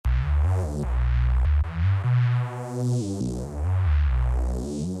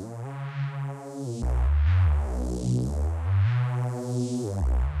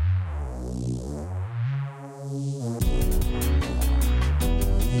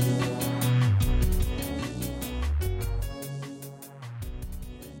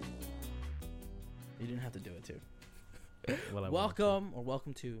Welcome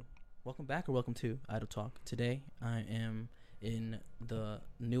back or welcome to Idle Talk. Today I am in the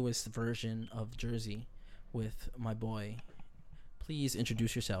newest version of Jersey with my boy. Please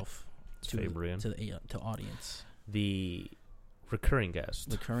introduce yourself to the audience. The recurring guest.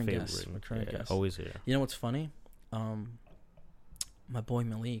 Recurring guest. Always here. You know what's funny? My boy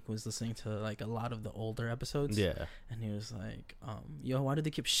Malik was listening to like a lot of the older episodes. Yeah. And he was like, yo, why did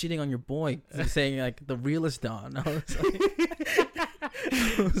they keep shitting on your boy? Saying like the realest Don. I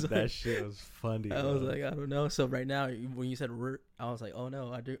was like, that shit was funny. I was like, I don't know. So right now, when you said I was like, oh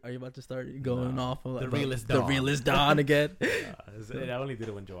no, are you about to start going off of the realest Don again? I only did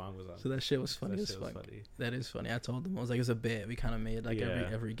it when Joanne was on. So that shit was funny as fuck. That is funny. I told him, I was like, it's a bit. We kind of made like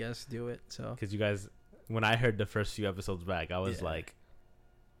every guest do it. So because you guys, when I heard the first few episodes back, I was like,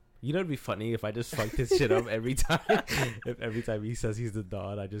 you know, it'd be funny if I just fucked his shit up every time. If every time he says he's the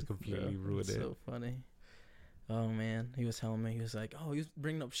Don, I just completely ruined it. So funny. Oh man, he was telling me, he was like, oh, he was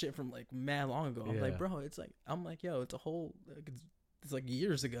bringing up shit from like mad long ago. I'm like, bro, it's like, I'm like, yo, it's a whole, it's like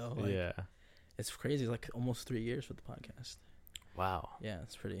years ago. Like, it's crazy. It's like almost 3 years for the podcast. Wow. Yeah,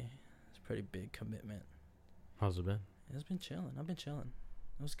 it's pretty big commitment. How's it been? It's been chilling. I've been chilling.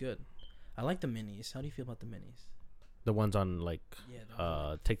 It was good. I like the minis. How do you feel about the minis? The ones on like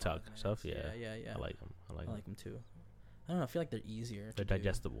TikTok and stuff. Yeah. I like them. I like them too. I don't know. I feel like they're easier. They're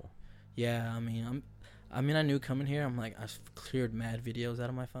digestible. Yeah, I knew coming here, I'm like, I've cleared mad videos out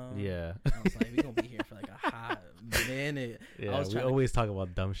of my phone. Yeah. I was like, we're going to be here for like a hot minute. Yeah, we always talk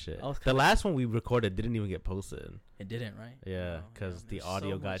about dumb shit. The last one we recorded didn't even get posted. It didn't, right? Yeah, because the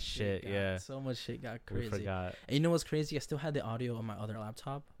audio got shit. So much shit got crazy. We forgot. And you know what's crazy? I still had the audio on my other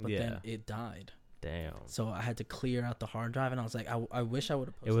laptop, but then it died. Damn. So I had to clear out the hard drive, and I was like, I wish I would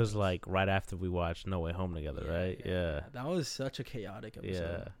have posted it. Was like right after we watched No Way Home together, right? Yeah. That was such a chaotic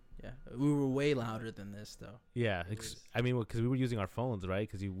episode. Yeah, we were way louder than this, though. Yeah, I mean, because we were using our phones, right?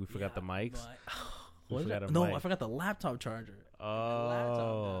 Because we forgot the mics. I forgot the laptop charger.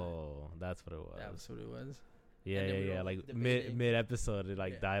 Oh, that's what it was. That was what it was. Yeah. Like mid episode,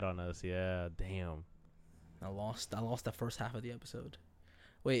 it died on us. Yeah, damn. I lost the first half of the episode.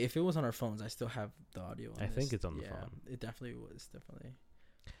 Wait, if it was on our phones, I still have the audio. I think it's on the phone. It definitely was. Definitely.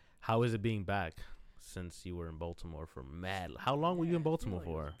 How is it being back? Since you were in Baltimore for mad, how long were you in Baltimore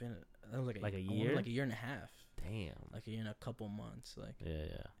for? That was like a year, like a year and a half. Damn, like a year and a couple months. Like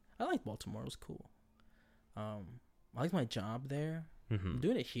yeah. I liked Baltimore. It was cool. I liked my job there. Mm-hmm. I'm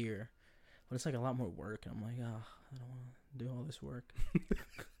doing it here, but it's like a lot more work, and I'm like, I don't want to do all this work.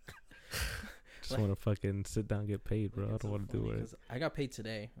 Just want to fucking sit down and get paid, bro. I don't want to do it. I got paid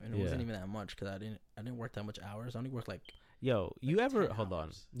today, and it wasn't even that much because I didn't work that much hours. I only worked like. Yo, you ever hold on?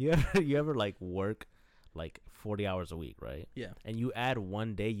 You ever like work like 40 hours a week, right? Yeah. And you add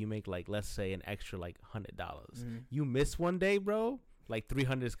one day, you make like, let's say, an extra like $100. Mm-hmm. You miss one day, bro, like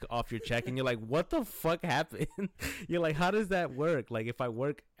 300 is off your check, and you're like, what the fuck happened? You're like, how does that work? Like, if I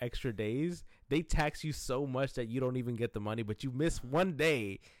work extra days, they tax you so much that you don't even get the money, but you miss one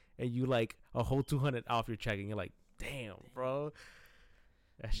day, and you like a whole 200 off your check, and you're like, damn, bro,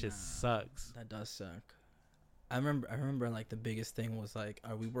 that shit sucks. That does suck. I remember like the biggest thing was like,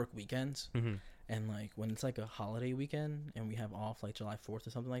 we work weekends, and like when it's like a holiday weekend and we have off like July 4th or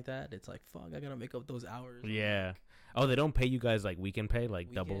something like that, it's like, fuck, I gotta make up those hours. Yeah. Like, they don't pay you guys like weekend pay,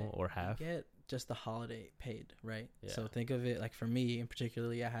 like double or half? We get just the holiday paid, right? Yeah. So think of it like, for me in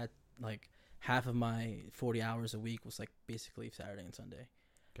particularly, I had like half of my 40 hours a week was like basically Saturday and Sunday.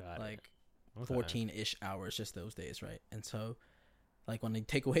 Got like 14-ish hours just those days, right? And so like when they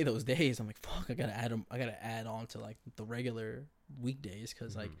take away those days, I'm like, fuck, I gotta add on to like the regular weekdays,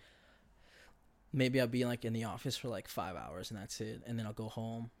 because like maybe I'll be like in the office for like 5 hours and that's it, and then I'll go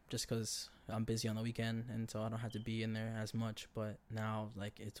home just because I'm busy on the weekend, and so I don't have to be in there as much. But now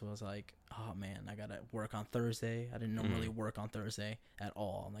like it was like, oh man, I gotta work on Thursday. I didn't normally work on Thursday at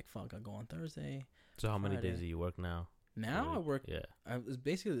all. I'm like, fuck, I go on Thursday. So how many days do you work now? Now I work. Yeah, it's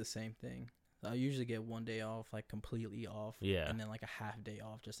basically the same thing. I usually get one day off, like completely off. Yeah. And then like a half day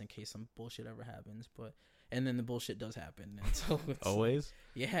off just in case some bullshit ever happens. And then the bullshit does happen. And so it's always?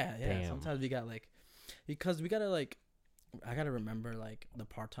 Yeah. Damn. Sometimes we got like, because we gotta like, I gotta remember like the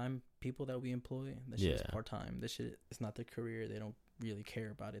part-time people that we employ. That shit is part-time. This shit is not their career. They don't really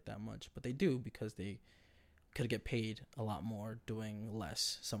care about it that much, but they do, because they could get paid a lot more doing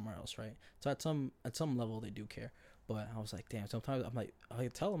less somewhere else, right? So at some level they do care. But I was like, damn, sometimes I'm like, I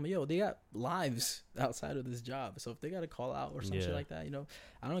tell them, yo, they got lives outside of this job. So if they got to call out or some shit like that,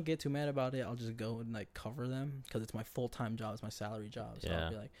 I don't get too mad about it. I'll just go and like cover them, because it's my full-time job. It's my salary job. So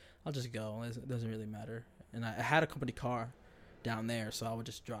I'll be like, I'll just go. It doesn't really matter. And I had a company car down there, so I would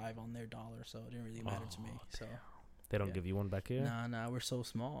just drive on their dollar. So it didn't really matter to me. So They don't give you one back here? Nah. We're so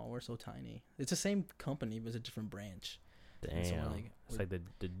small. We're so tiny. It's the same company, but it's a different branch. Damn. So it's like the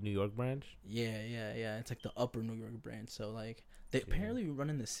New York branch? Yeah. It's like the upper New York branch. So, like, they apparently run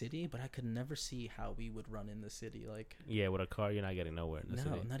in the city, but I could never see how we would run in the city. Like, yeah, with a car, you're not getting nowhere in the city.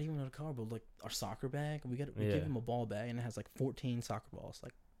 No, not even with a car, but, like, our soccer bag. We give them a ball bag, and it has, like, 14 soccer balls,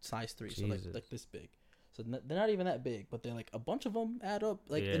 like, size 3. Jesus. So, like this big. So they're not even that big, but they're like a bunch of them add up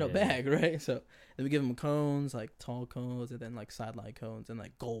like in a bag, right? So then we give them cones, like tall cones, and then like sideline cones and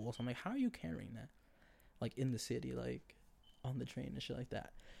like goals. I'm like, how are you carrying that, like in the city, like on the train and shit like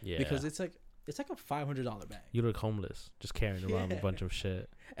that? Yeah, because it's like a $500 bag. You look homeless, just carrying around a bunch of shit.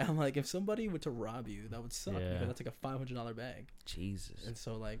 And I'm like, if somebody were to rob you, that would suck because that's like a $500 bag. Jesus. And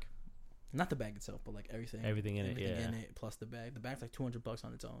so like, not the bag itself, but like everything in it, plus the bag. The bag's like $200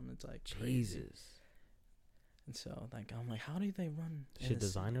 on its own. It's like crazy. Jesus. And so, like, I'm like, how do they run? Shit,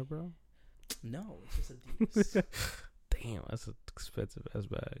 designer, bro? No, it's just Adidas. Damn, that's an expensive ass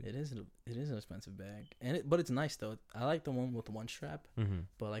bag. It is an expensive bag, but it's nice though. I like the one with the one strap,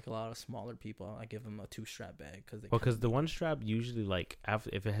 but like a lot of smaller people, I give them a 2-strap bag because the one strap usually like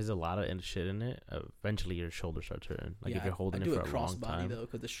if it has a lot of shit in it, eventually your shoulder starts hurting. Like if you're holding it for a long time. Though,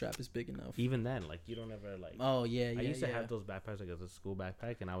 because the strap is big enough. Even then, like you don't ever like. Oh yeah. I used to have those backpacks like as a school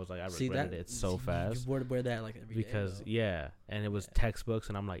backpack, and I was like, I regretted it so fast. You wear that like every day. And it was textbooks,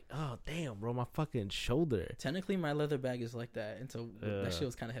 and I'm like, oh damn, bro, my fucking shoulder. Technically, my leather bag is like that. And so that shit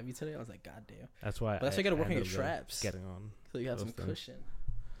was kind of heavy today. I was like, God damn. That's why. But that's why you gotta work on your straps. Getting on. So you have some cushion.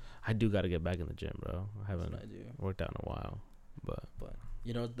 I do gotta get back in the gym, bro. I haven't worked out in a while, but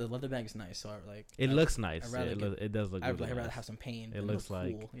you know the leather bag is nice. So I like. It looks nice. It does look. I'd rather have some pain. It looks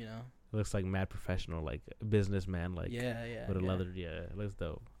like cool, you know. It looks like mad professional, like businessman, like with a leather. Yeah, it looks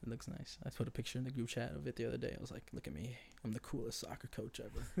dope. It looks nice. I put a picture in the group chat of it the other day. I was like, look at me, I'm the coolest soccer coach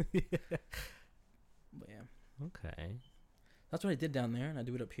ever. But yeah. Okay. That's what I did down there, and I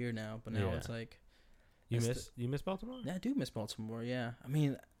do it up here now. But now it's like, you miss Baltimore? Yeah, I do miss Baltimore. Yeah, I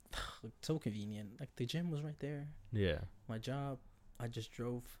mean, it's so convenient. Like the gym was right there. Yeah. My job, I just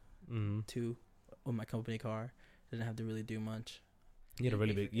drove to with my company car. Didn't have to really do much. You had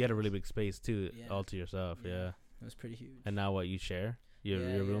a really big space too, all to yourself. Yeah. It was pretty huge. And now what? You share your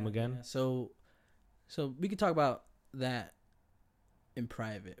room again? Yeah. So we could talk about that in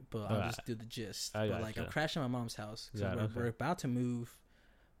private, but I'll just do the gist. But like, I'm crashing my mom's house because we're about to move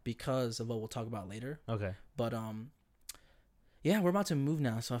because of what we'll talk about later. Okay. But we're about to move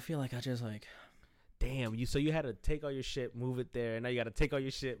now, so I feel like I just like, damn, you had to take all your shit, move it there, and now you got to take all your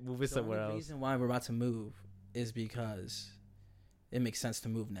shit, move it somewhere else. The reason why we're about to move is because it makes sense to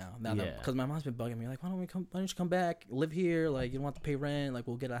move now. Because my mom's been bugging me like, why don't you come back, live here? Like, you don't have to pay rent. Like,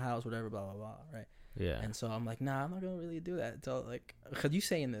 we'll get a house, whatever, blah blah blah. Right. Yeah. And so I'm like, nah, I'm not gonna really do that. So like, cause you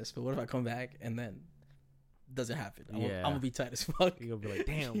saying this, but what if I come back and then doesn't happen? I'm gonna be tight as fuck. You're gonna be like,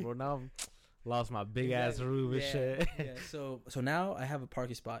 damn, bro, now I'm lost my big ass room and shit. Yeah. So now I have a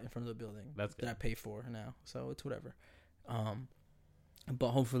parking spot in front of the building that I pay for now. So it's whatever.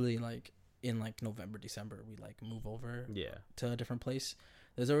 But hopefully like in like November, December, we like move over to a different place.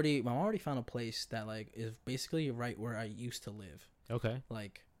 My mom already found a place that like is basically right where I used to live. Okay.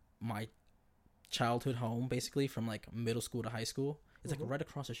 Like my childhood home, basically from like middle school to high school. It's like right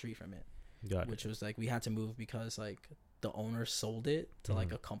across the street from it. Which was like we had to move because like the owner sold it to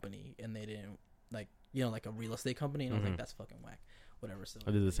like a company and they didn't like, you know, like a real estate company, and I was like, that's fucking whack. Whatever. So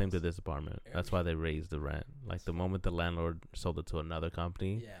I did the same to this apartment. That's why they raised the rent. Like the moment the landlord sold it to another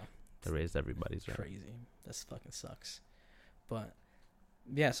company, they raised everybody's rent. Crazy. That fucking sucks. But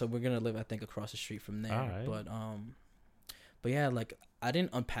yeah, so we're gonna live I think across the street from there. Right. But yeah, like I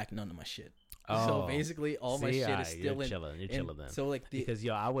didn't unpack none of my shit. Oh, so basically, all my shit is still You're chilling then. So like, because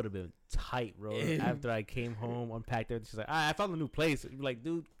I would have been tight, bro. After I came home, unpacked everything. She's like, I found a new place. You're like,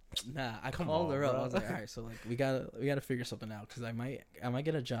 dude, nah. I called her up. I was like, all right, so like, we gotta figure something out because I might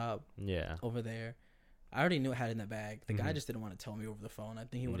get a job. Yeah. Over there, I already knew I had it in the bag. The guy just didn't want to tell me over the phone. I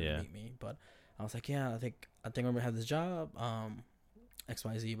think he wanted to meet me, but I was like, yeah, I think I'm gonna have this job.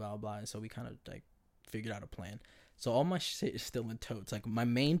 XYZ, blah blah. And so we kind of like figured out a plan. So all my shit is still in totes. Like my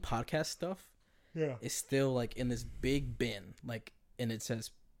main podcast stuff. Yeah, it's still like in this big bin, like, and it says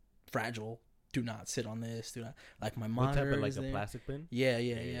fragile. Do not sit on this. Do not, like, my monitor. What type of, like, a plastic bin?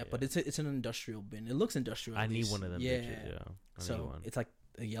 Yeah. But it's an industrial bin. It looks industrial. I need one of them. Bitches, so it's like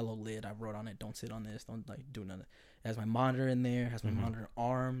a yellow lid. I wrote on it, don't sit on this. Don't like do none of it. It has my monitor in there. It has my monitor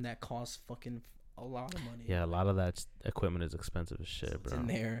arm that costs fucking a lot of money. Yeah, a lot of that equipment is expensive as shit, bro. It's in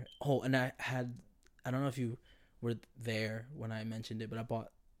there. Oh, and I don't know if you were there when I mentioned it, but I bought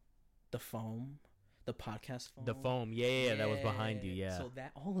the foam the podcast foam. The foam, yeah, that was behind you, yeah. So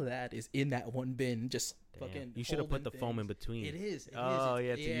that all of that is in that one bin, just fucking. You should have put the foam in between. It is.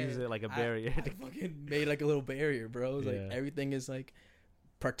 To use it like a barrier. I fucking made like a little barrier, bro. It was like everything is like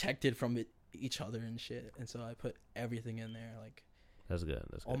protected from each other and shit, and so I put everything in there. Like that's good.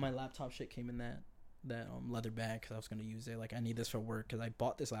 All my laptop shit came in that leather bag because I was gonna use it. Like I need this for work because I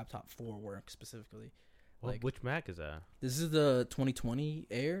bought this laptop for work specifically. Like which Mac is that? This is the 2020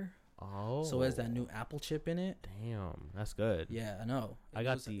 Air. Oh, so it has that new Apple chip in it. Damn, that's good. Yeah, I know. I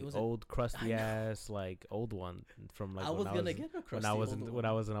got the old crusty ass like old one from like when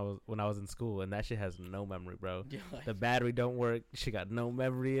I was in school, and that shit has no memory, bro. The battery don't work. She got no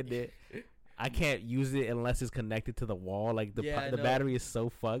memory in it. I can't use it unless it's connected to the wall. Like the battery is so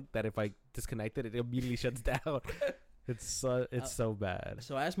fucked that if I disconnect it, it immediately shuts down. It's so bad.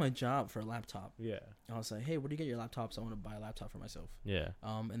 So I asked my job for a laptop. Yeah. I was like, hey, where do you get your laptops? I want to buy a laptop for myself. Yeah.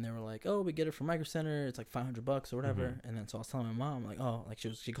 And they were like, oh, we get it from Micro Center. It's like $500 or whatever. Mm-hmm. And then so I was telling my mom, like, oh, like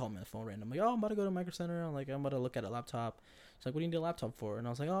she called me on the phone random. Like, oh, I'm about to go to Micro Center. I'm about to look at a laptop. She's like, what do you need a laptop for? And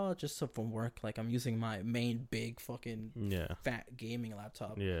I was like, oh, just from work. Like I'm using my main big fucking fat gaming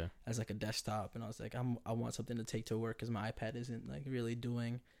laptop as like a desktop. And I was like, I want something to take to work because my iPad isn't like really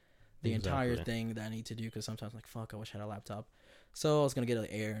doing the entire thing that I need to do, because sometimes I'm like, fuck, I wish I had a laptop. So I was gonna get an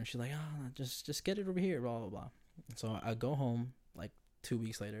Air, and she's like, oh, just get it over here, blah blah blah. So I go home like 2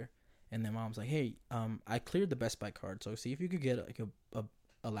 weeks later, and then mom's like, hey, I cleared the Best Buy card, so see if you could get like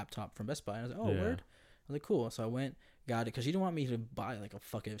a laptop from Best Buy. And I was like, oh, word. I was like, cool. So I went, got it, because she didn't want me to buy like a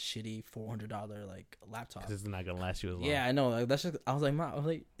fucking shitty $400 like laptop. Because it's not gonna last you as long. Yeah, I know. Like, that's just. I was like,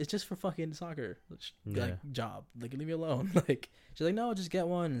 Mom, it's just for fucking soccer, job. Like, leave me alone. Like, she's like, no, just get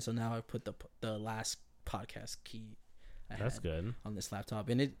one. And so now I put the last podcast key that's good on this laptop,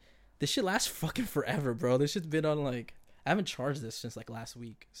 and this shit lasts fucking forever, bro. This shit's been on like, I haven't charged this since like last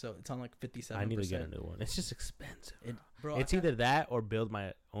week, so it's on like 57%. I need to get a new one. It's just expensive, bro. It's either that or build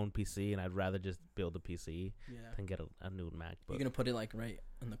my own PC, and I'd rather just build a PC than get a new MacBook. You're gonna put it like right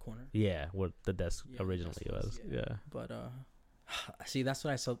in the corner? Yeah, where the desk originally was. Yeah. But see, that's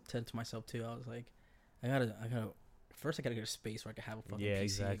what I said to myself too. I was like, I gotta first I gotta get a space where I can have a fucking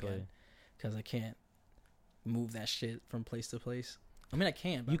PC again, because I can't move that shit from place to place. I mean, I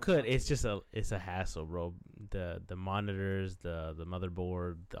can. You could. It's just it's a hassle, bro. The monitors, the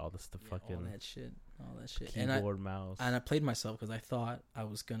motherboard, all this, fucking all that shit. Keyboard, mouse. And I played myself because I thought I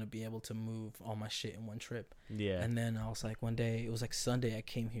was gonna be able to move all my shit in one trip. Yeah. And then I was like, one day, it was like Sunday, I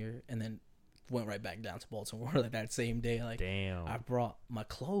came here and then went right back down to Baltimore like that same day. Like, damn. I brought my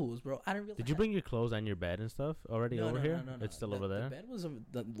clothes, bro. I didn't really. Did you bring your clothes and your bed and stuff already over here? No. It's still over there. The bed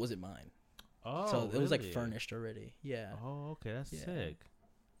wasn't mine. Oh, so it was like furnished already. Yeah. Oh, okay, that's sick.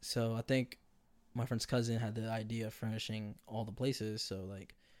 So I think my friend's cousin had the idea of furnishing all the places, so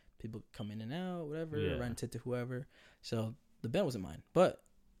like people come in and out, whatever, rent it to whoever. So the bed wasn't mine, but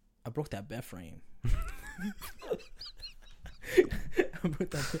I broke that bed frame. I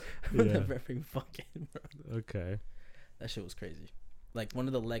broke that bed frame fucking, bro. Okay. That shit was crazy. Like one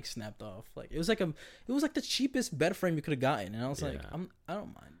of the legs snapped off. Like it was like the cheapest bed frame you could have gotten, and I was like, I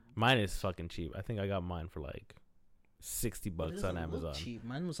don't mind. Mine is fucking cheap. I think I got mine for like $60 on Amazon. Cheap.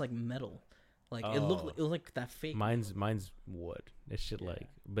 Mine was like metal. Like it was like that fake. Mine's wood. It's shit like,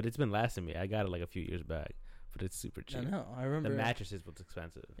 but it's been lasting me. I got it like a few years back, but it's super cheap. I know. I remember the mattress is what's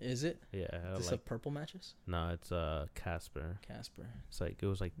expensive. Is it? Yeah. Is this a purple mattress? No, it's Casper. It's like it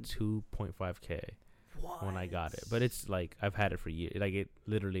was like 2.5K when I got it, but it's like I've had it for years. Like it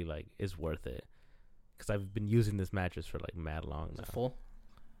literally like is worth it because I've been using this mattress for like mad long now. Is it full?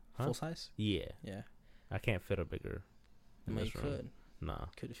 Huh? Full size? Yeah. Yeah. I can't fit a bigger. I mean, you could. No.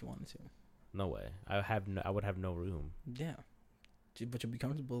 Could if you wanted to. No way. I would have no room. Yeah. But you'll be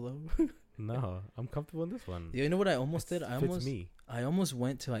comfortable though. No, I'm comfortable in this one. You know what I almost did? I almost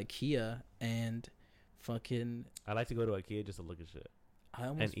went to IKEA and fucking. I like to go to IKEA just to look at shit.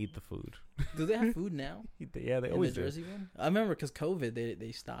 And eat the food. Do they have food now? Yeah, they always do. The Jersey one? I remember because COVID,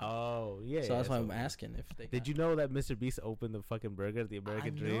 they stopped. Oh, yeah. So that's why I'm asking if they. Did you know that Mr. Beast opened the fucking burger, the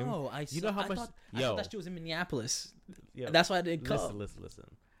American Dream? No, I know how much. I thought that shit was in Minneapolis. Yo, that's why I didn't come. Listen.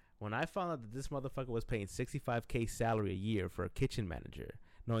 When I found out that this motherfucker was paying $65K salary a year for a kitchen manager,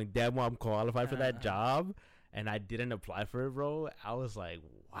 knowing damn well I'm qualified for that job, and I didn't apply for it, bro, I was like,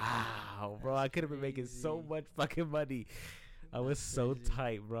 wow, bro, I could have been making so much fucking money. I was so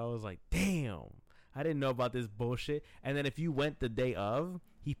tight, bro. I was like, damn, I didn't know about this bullshit. And then if you went the day of,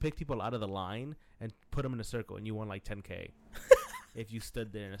 he picked people out of the line and put them in a circle, and you won like $10K. If you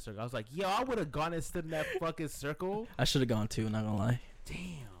stood there in a circle. I was like, yo, I would have gone and stood in that fucking circle. I should have gone too, not gonna lie.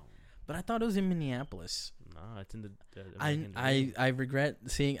 Damn. But I thought it was in Minneapolis. No, it's in the I regret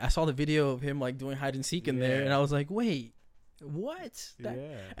seeing. I saw the video of him like doing hide and seek in there, and I was like, wait, what?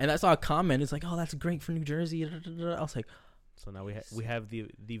 And I saw a comment. It's like, oh, that's great for New Jersey. I was like, so now we have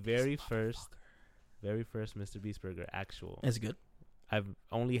the very first Mr. Beast burger actual. It's good. I've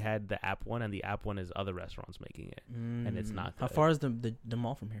only had the app one, and the app one is other restaurants making it, and it's not good. How far is the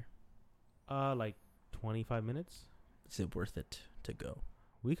mall from here? Like 25 minutes. Is it worth it to go?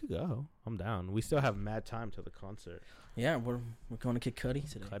 We could go. I'm down. We still have mad time till the concert. Yeah, we're going to Kid Cudi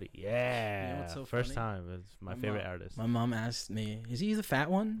today. Cudi, yeah. You know what's so First funny? time. It's my favorite artist. My mom asked me, "Is he the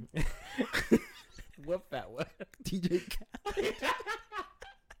fat one?" What fat one? DJ Khaled.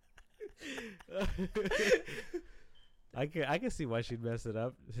 I can see why she'd mess it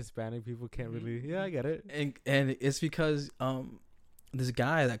up. Hispanic people can't really. Yeah, I get it. And it's because this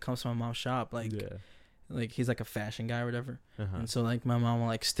guy that comes to my mom's shop, like he's like a fashion guy or whatever, and so like my mom will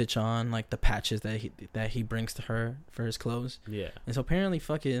like stitch on like the patches that he brings to her for his clothes. Yeah. And so apparently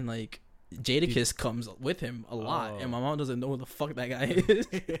fucking like Jadakiss comes with him a lot, and my mom doesn't know who the fuck that guy is.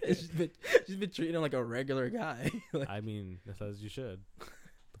 she's been treating him like a regular guy. Like, I mean, that's as you should.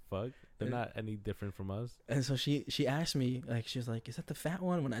 The fuck? They're not any different from us. And so she asked me, like, she was like, "Is that the fat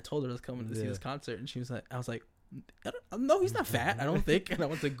one?" When I told her I was coming to see this concert, and she was like, I was like, "No, he's not fat. I don't think." And I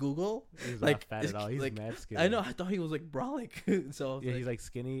went to Google. He's like, not fat at all. He's like, mad skinny. I know. I thought he was like brolic. So yeah, he's like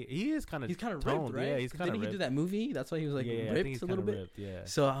skinny. He is kind of. He's kind of toned, ripped, right? Yeah, he's kind of. Didn't he do that movie? That's why he was like ripped a little bit. Ripped, yeah.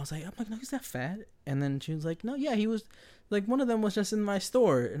 So I was like, no, he's not fat. And then she was like, "No, yeah, he was." Like one of them was just in my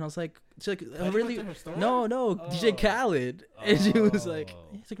store, and I was like, really? No, DJ Khaled, and she was like,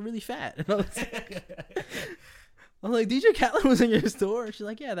 he's like really fat, and I was like, DJ Khaled was in your store? And she's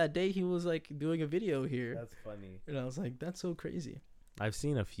like, yeah, that day he was like doing a video here. That's funny. And I was like, that's so crazy. I've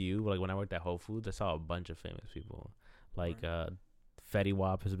seen a few. Like when I worked at Whole Foods, I saw a bunch of famous people. Like Fetty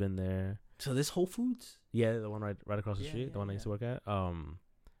Wap has been there. So this Whole Foods? Yeah, the one right across the street, the one I used to work at.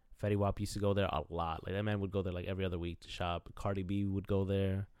 Fetty Wap used to go there a lot. Like that man would go there like every other week to shop. Cardi B would go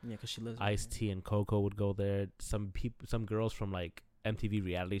there. Yeah, because she lives. Ice-T and Coco would go there. Some girls from like MTV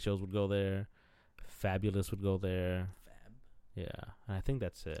reality shows would go there. Fabulous would go there. Fab. Yeah, and I think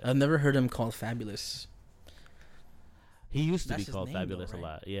that's it. I've never heard him called Fabulous. He used to be called Fabulous though, right?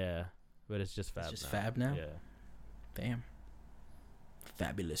 A lot. Yeah, but it's just Fab. It's just Fab now. Yeah. Damn.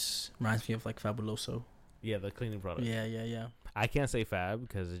 Fabulous reminds me of like Fabuloso. Yeah, the cleaning product. Yeah. I can't say Fab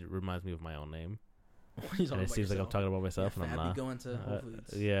because it reminds me of my own name. And it seems yourself? Like I'm talking about myself, and I'm not. Going to Whole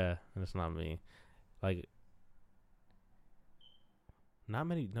Foods. Yeah, and it's not me. Like, not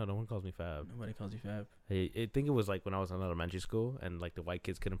many. No one calls me Fab. Nobody calls you Fab. I think it was like when I was in elementary school, and like the white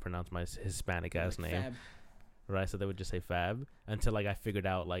kids couldn't pronounce my Hispanic ass name. Fab. Right, so they would just say Fab until like I figured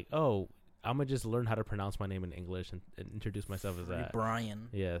out like, oh, I'm gonna just learn how to pronounce my name in English and introduce myself as that. Brian.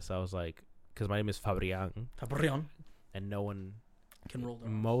 Yeah, so I was like, because my name is Fabrian. And no one can roll their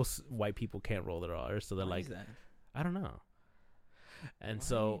R's. Most white people can't roll their R's, so they're like, I don't know. And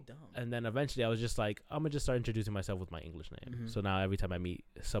so, and then eventually I was just like, I'm gonna just start introducing myself with my English name. Mm-hmm. So now every time I meet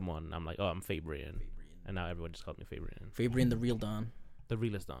someone, I'm like, oh, I'm Fabrian. And now everyone just calls me Fabrian. Fabrian, the real Don. The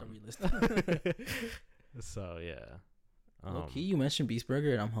realest Don. So yeah. Okay, you mentioned Beast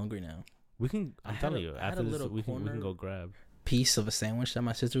Burger, and I'm hungry now. We can. I'm telling you, after this, we can go grab piece of a sandwich that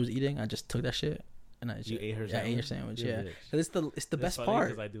my sister was eating. I just took that shit. And I ate her sandwich. Yeah, it's the best part.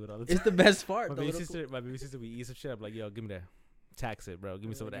 Because I do it all the time. It's the best part. My baby sister, we eat some shit. I'm like, yo, give me that. Tax it, bro. Give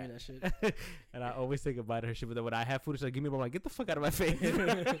me some of that. Shit. And I always take a bite of her shit. But then when I have food, she's like, give me more. I'm like, get the fuck out of my face.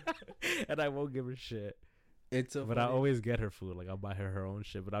 And I won't give her shit. It's so. But funny. I always get her food. Like I'll buy her own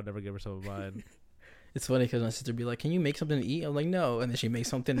shit, but I'll never give her some of mine. It's funny because my sister be like, can you make something to eat? I'm like, no. And then she makes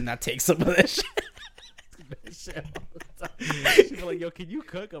something and I take some of that shit. She'll be like, yo, can you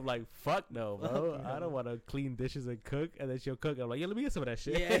cook? I'm like, fuck no, bro. I don't want to clean dishes and cook. And then she'll cook. I'm like, yo, let me get some of that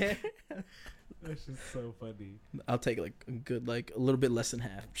shit. Yeah. That's just so funny. I'll take like a good, like a little bit less than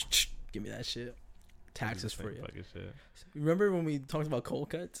half. Give me that shit. Taxes for you. Shit. Remember when we talked about cold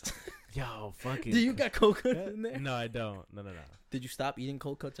cuts? Yo, fucking. Do you got cold cuts in there? No, I don't. No. Did you stop eating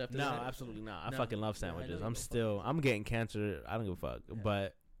cold cuts after that? No, absolutely not. I fucking love sandwiches. I'm getting cancer. I don't give a fuck. Yeah.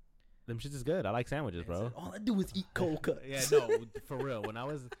 But them shit is good. I like sandwiches, bro. All I do is eat cold cuts. Yeah, no, for real. When I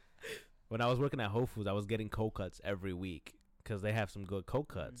was working at Whole Foods, I was getting cold cuts every week because they have some good cold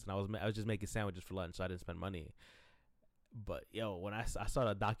cuts, and I was just making sandwiches for lunch, so I didn't spend money. But yo, when I saw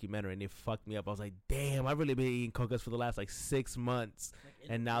the documentary and it fucked me up, I was like, damn, I've really been eating cold cuts for the last like 6 months,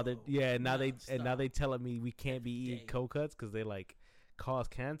 and now they telling me we can't be eating cold cuts because they like cause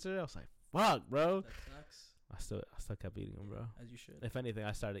cancer. I was like, fuck, bro. That sucks. I still kept eating them, bro. As you should. If anything,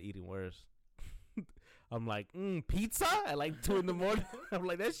 I started eating worse. I'm like, pizza at like 2 a.m. I'm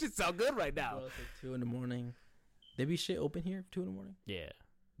like, that shit sound good right now. Bro, it's like 2 a.m. There be shit open here 2 a.m. Yeah,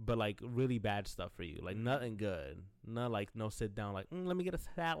 but like really bad stuff for you, like nothing good. No sit down. Like, let me get a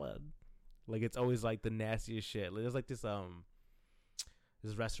salad. Like it's always like the nastiest shit. There's like this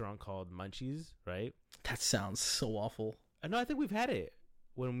restaurant called Munchies, right? That sounds so awful. No, I think we've had it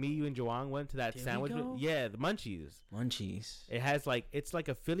when me, you, and Joanne went to that sandwich. Yeah, the Munchies. It has like it's like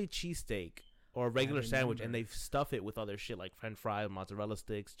a Philly cheesesteak or a regular sandwich, and they stuff it with other shit like French fries, mozzarella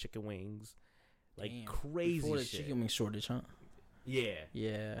sticks, chicken wings, like crazy Before the shit. chicken wing shortage, huh? Yeah,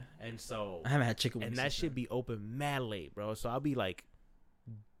 yeah. And so I haven't had chicken wings, and that shit be open mad late, bro. So I'll be like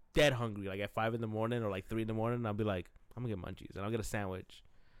dead hungry, like at 5 a.m. or like 3 a.m. And I'll be like, I'm gonna get Munchies, and I'll get a sandwich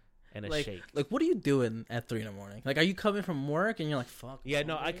and a shake. Like, what are you doing at 3 a.m? Like, are you coming from work and you're like, fuck? Yeah,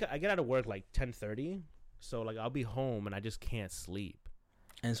 no, I get out of work like 10:30, so like I'll be home and I just can't sleep.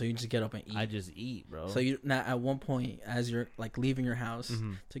 And so you just get up and eat. I just eat, bro. So you now at one point, as you're like leaving your house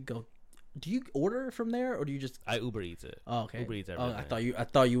to go, do you order from there or do you just? I Uber Eats it. Oh, okay. Uber Eats everything. I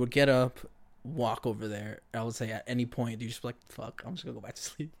thought you would get up, walk over there. I would say at any point, do you just be like, fuck, I'm just gonna go back to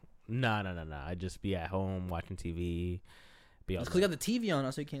sleep? No. I just be at home watching TV. Because you got the TV on,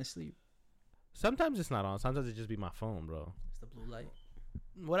 so you can't sleep. Sometimes it's not on. Sometimes it just be my phone, bro. It's the blue light.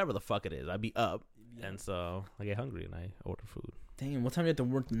 Whatever the fuck it is, I be up, and so I get hungry and I order food. Damn, what time do you have to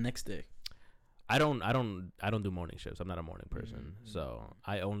work the next day? I don't do morning shifts. I'm not a morning person, so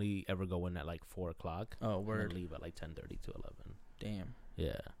I only ever go in at like 4 o'clock. Oh, word. And leave at like 10:30 to 11. Damn.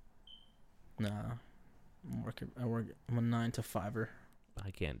 Yeah. Nah, I'm a 9 to 5er. I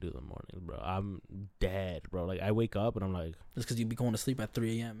can't do the mornings, bro. I'm dead, bro. Like I wake up and I'm like, just because you be going to sleep at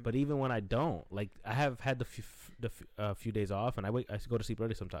 3 a.m. But even when I don't, like I have had the few days off, and I go to sleep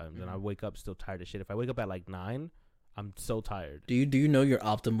early sometimes, and I wake up still tired as shit. If I wake up at like 9, I'm so tired. Do you know your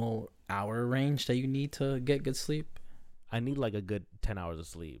optimal hour range that you need to get good sleep? I need like a good 10 hours of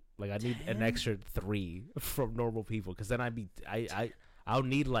sleep. Like I need an extra 3 from normal people, because then I'll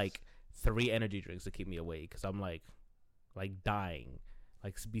need like 3 energy drinks to keep me awake, because I'm like dying.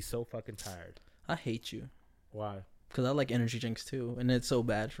 Like, be so fucking tired. I hate you. Why? Because I like energy drinks too, and it's so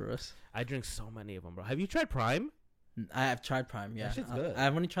bad for us. I drink so many of them, bro. Have you tried Prime? I have tried Prime, yeah. That shit's good.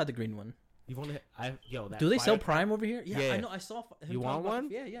 I've only tried the green one. You've only... Do they sell Prime over here? Yeah, I know. I saw... You want one?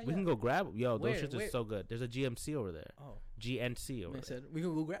 Yeah. We can go grab it. Yo, those shits are so good. There's a GMC over there. Oh. GNC over there. I said, we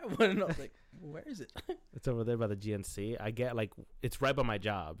can go grab one. And I was like, where is it? It's over there by the GNC. I get like... It's right by my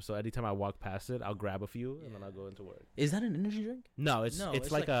job. So anytime I walk past it, I'll grab a few and then I'll go into work. Is that an energy drink? No, it's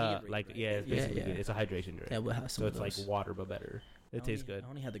like a... Gatorade, right? Yeah, it's basically... It's a hydration drink. Yeah, we'll have some so of it's those. like water, but better. It tastes good. I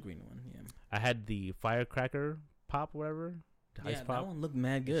only had the green one, yeah. I had the firecracker pop, whatever. Yeah, that one looked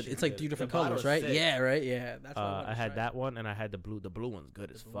mad good. It's like 3 different the colors, right? sick. Yeah, right? Yeah. That's I had that one, and I had the blue. The blue one's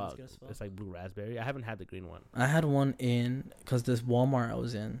good as fuck. It's like blue raspberry. I haven't had the green one. I had one because this Walmart I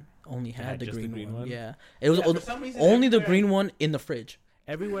was in only had the green one. Yeah. It was only the green one in the fridge.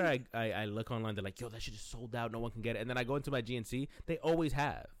 Everywhere I look online, they're like, yo, that shit is sold out. No one can get it. And then I go into my GNC. They always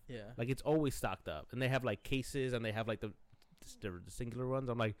have. Yeah. Like, it's always stocked up. And they have, like, cases, and they have, like, the singular ones.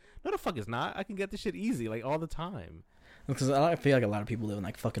 I'm like, no, the fuck it's not. I can get this shit easy, like, all the time. Because I feel like a lot of people live in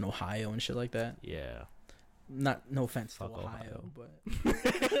like fucking Ohio and shit like that. Yeah. No offense to Ohio, but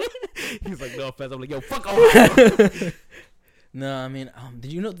he's like, no offense. I'm like, yo, fuck Ohio. No, I mean,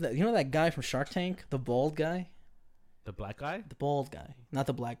 did you know that guy from Shark Tank, the bald guy? The black guy? The bald guy, not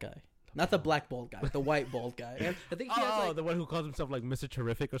the black guy. Not the black bald guy, the white bald guy. And I think he has like, the one who calls himself like Mr.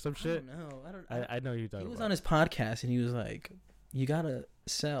 Terrific or some shit. I know you're talking about. He was on his podcast and he was like, you gotta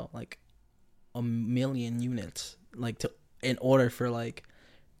sell like 1 million units like in order for like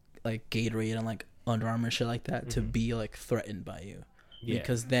Gatorade and like Under Armour shit like that to be like threatened by you,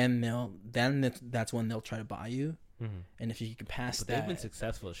 because then that's when they'll try to buy you, and if you can pass that, they've been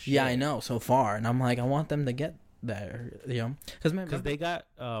successful as shit. Yeah, I know so far, and I'm like, I want them to get there, because they got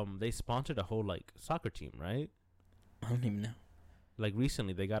they sponsored a whole like soccer team, right? I don't even know. Like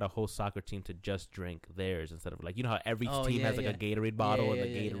recently, they got a whole soccer team to just drink theirs instead of like, you know how every team has like a Gatorade bottle and the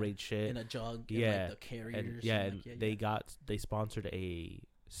Gatorade shit in a jug, yeah, and, like, the carriers, they sponsored a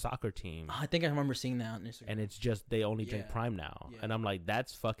soccer team. I think I remember seeing that on Instagram. And it's just they only drink Prime now, and I'm like,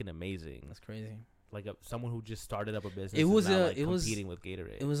 that's fucking amazing. That's crazy. Like someone who just started up a business. It was competing with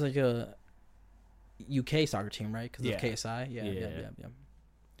Gatorade. It was like a UK soccer team, right? Because of KSI. Yeah.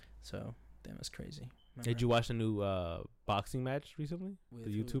 So damn, that's crazy. Remember? Did you watch the new boxing match recently? With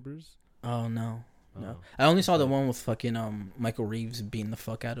the YouTubers? Oh no. I only saw the one with fucking Michael Reeves beating the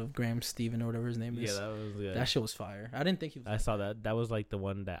fuck out of Graham Stephen or whatever his name is. Yeah, that shit was fire. I didn't think he was. I saw that. That was like the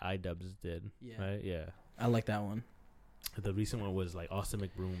one that iDubbbz did. Yeah. Right? Yeah. I like that one. The recent one was like Austin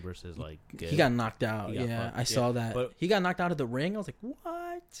McBroom versus like. He got knocked out. Yeah, I saw that. But he got knocked out of the ring. I was like,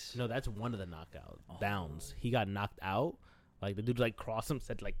 what? No, that's one of the knockout downs. He got knocked out. Like the dude like crossed him,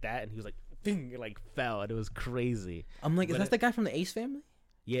 said like that, and he was like, ding, like fell, and it was crazy. I'm like, is that the guy from the Ace family?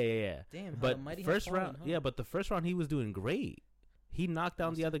 Yeah. Damn. But first round, but the first round he was doing great. He knocked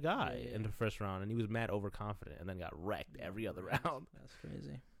down the other guy in the first round, and he was mad overconfident, and then got wrecked every other round. That's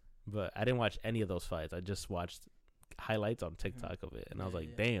crazy. But I didn't watch any of those fights. I just watched highlights on TikTok of it, and I was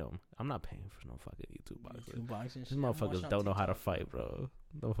like, damn, I'm not paying for no fucking YouTube boxing. These motherfuckers don't know how to fight, bro.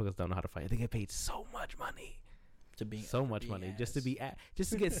 Motherfuckers don't know how to fight. They get paid so much money. Just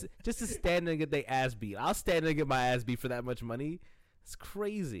to stand there and get their ass beat. I'll stand there and get my ass beat for that much money. It's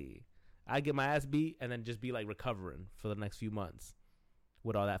crazy. I get my ass beat and then just be like recovering for the next few months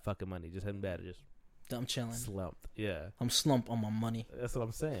with all that fucking money. Just heading bad, just I'm chilling. Slumped. Yeah. I'm slumped on my money. That's what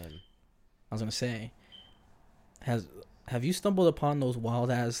I'm saying. I was gonna say, have you stumbled upon those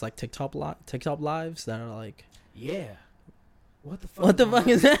wild ass like TikTok lives that are like, yeah, what the fuck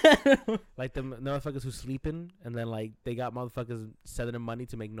is that? Like the motherfuckers who sleeping and then like they got motherfuckers sending them money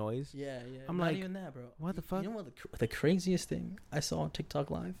to make noise. Yeah. I'm not like, even that, bro. What the fuck? You know what the craziest thing I saw on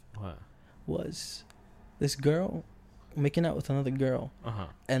TikTok live? What? Was this girl making out with another girl,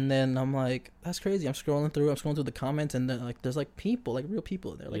 and then I'm like, that's crazy. I'm scrolling through the comments, and then like there's like people, like real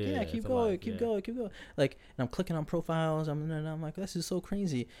people. They're like, yeah keep going. Like, and I'm clicking on profiles. I'm like, this is so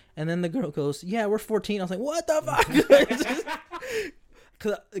crazy. And then the girl goes, yeah, we're 14. I was like, what the fuck?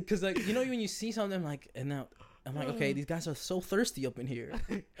 Because like, you know, when you see something like, and now I'm like, okay, these guys are so thirsty up in here.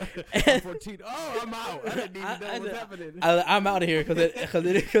 14. Oh, I'm out. I didn't even know what's happening. I'm out of here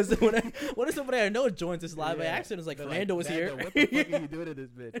because what if somebody I know joins this live by accident? It's like, Fernando was here. What the fuck are you doing in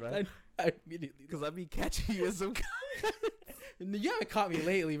this bitch, right? I immediately, because I be catching you in some. You haven't caught me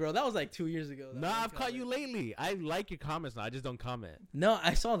lately, bro. That was like 2 years ago. Nah, I've caught you lately. I like your comments now. I just don't comment. No,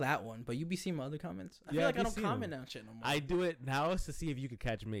 I saw that one, but you be seeing my other comments. I feel like I don't comment on shit no more. I do it now to see if you could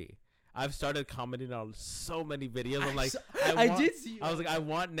catch me. I've started commenting on so many videos. I'm like, I did see you. I was like, I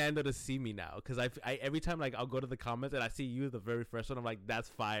want Nando to see me now, because I every time like I'll go to the comments and I see you, the very first one. I'm like, that's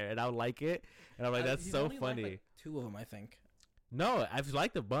fire, and I'll like it, and I'm like, that's so funny. Like 2 of them, I think. No, I've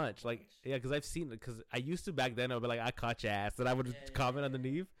liked a bunch. Like, yeah, because I've seen it. Because I used to back then. I would be like, I caught your ass, and I would comment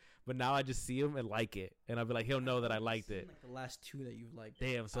underneath. But now I just see him and like it, and I'll be like, he'll know that I liked it. Like the last 2 that you've liked.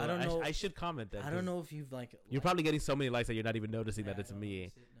 Damn, so I don't know. I should comment that. I don't know if you've like. You're probably getting so many likes that you're not even noticing that it's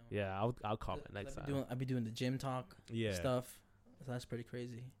me. Yeah, I'll comment next time. I'll be doing the gym talk stuff. So that's pretty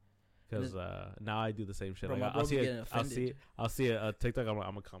crazy. Because now I do the same shit. Bro, like, I'll see a TikTok. I'm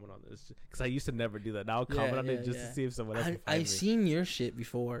gonna comment on this because I used to never do that. Now I'll comment on it just to see if someone else. I've seen your shit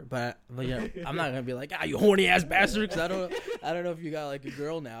before, but yeah, I'm not gonna be like, you horny ass bastard. Because I don't know if you got like a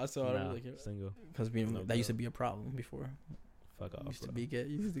girl now. So I don't really single. Because that used to be a problem before. Fuck off. Used to get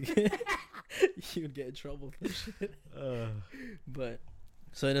you would get in trouble for shit. But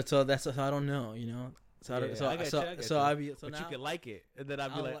so I don't know, you know. So you could like it, and then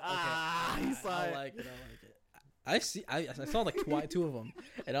I'd be like, he saw it. I like it. I see. I saw like 2 of them,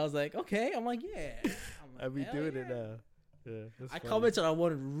 and I was like, okay. I'm like, yeah. I be doing it now. Yeah, I commented on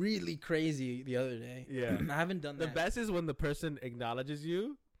one really crazy the other day. Yeah, I haven't done that. The best is when the person acknowledges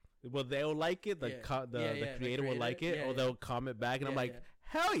you. Well, they'll like it. The creator will like it, or they'll comment back, and I'm like,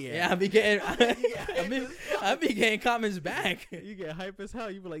 hell yeah. Yeah, I be getting comments back. You get hype as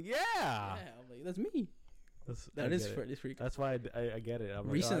hell. You be like, yeah. I'm like, that's me. It's pretty cool. That's why I get it. I'm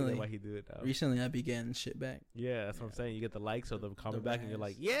recently, like, I get why he do it now. Recently, I be getting shit back. Yeah, that's what I'm saying. You get the likes or the comment back, and you're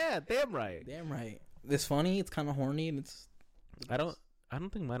like, yeah, damn right. It's funny. It's kind of horny. And I don't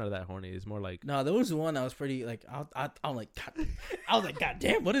think mine are that horny. It's more like there was one that was pretty like I'm like God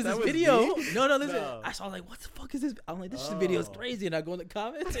damn, what is this video? No, listen. No. I saw like, what the fuck is this? I'm like, this video is crazy, and I go in the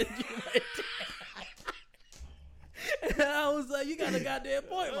comments and you're like, and I was like, you got a goddamn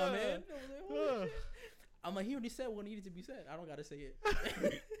point, my man. I'm like, he already said what needed to be said. I don't gotta say it.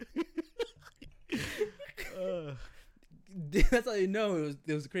 That's how you know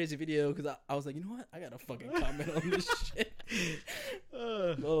it was a crazy video, because I was like, you know what? I gotta fucking comment on this shit.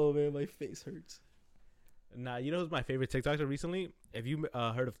 Oh man, my face hurts. Nah, you know who's my favorite TikToker recently? Have you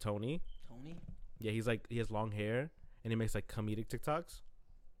heard of Tony? Tony? Yeah, he has long hair and he makes like comedic TikToks.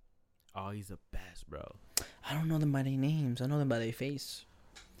 Oh, he's the best, bro. I don't know them by their names. I know them by their face.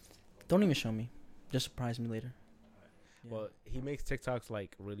 Don't even show me. Just surprise me later. Yeah. Well, he makes TikToks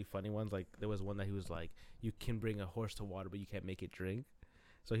like really funny ones. Like there was one that he was like, you can bring a horse to water, but you can't make it drink.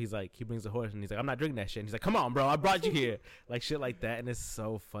 So he's like, he brings a horse and he's like, I'm not drinking that shit. And he's like, come on, bro, I brought you here. Like shit like that. And it's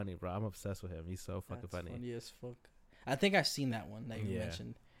so funny, bro. I'm obsessed with him. He's so fucking funny. Funny as fuck. I think I've seen that one that you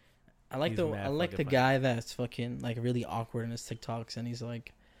mentioned. I like the guy that's fucking like really awkward in his TikToks, and he's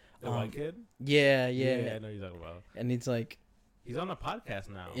like, the white kid. Yeah, I know you're talking about. And he's like, he's on a podcast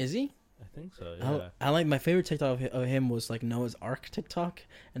now. Is he? I think so. Yeah. I like my favorite TikTok of him was like Noah's Ark TikTok,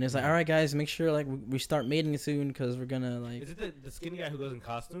 and it's like, all right, guys, make sure like we start mating soon because we're gonna like. Is it the skinny guy who goes in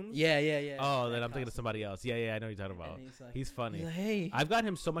costumes? Yeah. Oh, then I'm thinking of somebody else. Yeah, I know what you're talking about. He's funny. He's like, hey, I've got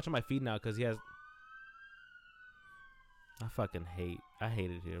him so much on my feed now because he has. I hate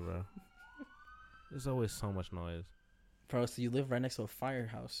it here, bro. There's always so much noise. Bro, so you live right next to a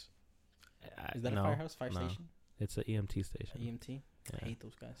firehouse. Is that a firehouse? Fire station? It's an EMT station. EMT? Yeah. I hate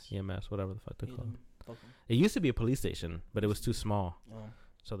those guys. EMS, whatever the fuck they're called. It used to be a police station, but it was too small. Oh.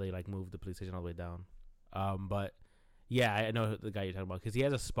 So they like moved the police station all the way down. But yeah, I know the guy you're talking about because he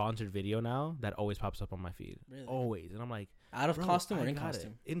has a sponsored video now that always pops up on my feed. Really? Always. And I'm like, out of costume or in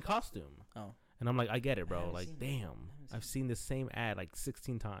costume? In costume. Oh. And I'm like, I get it, bro. Like, damn. I've seen the same ad like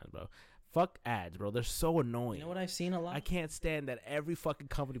 16 times, bro. Fuck ads, bro. They're so annoying. You know what I've seen a lot? I can't stand that every fucking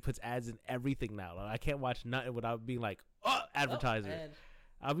company puts ads in everything now. Like, I can't watch nothing without being like, advertiser. Oh, ad.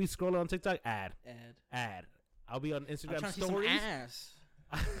 I'll be scrolling on TikTok, ad. I'll be on Instagram stories.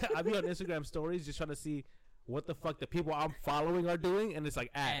 I'll be on Instagram stories just trying to see what the fuck the people I'm following are doing, and it's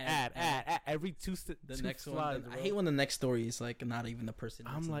like ad. Every two next slides. One. I hate when the next story is like not even the person.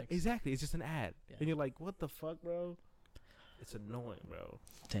 I'm like, exactly. It's just an ad, and you're like, what the fuck, bro? It's annoying, bro.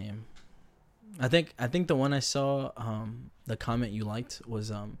 Damn. I think the one I saw, the comment you liked was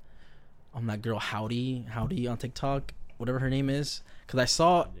on that girl Howdy on TikTok, whatever her name is, because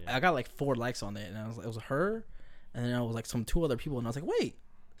I got like 4 likes on it, and I was like, it was her, and then I was like some 2 other people, and I was like, wait,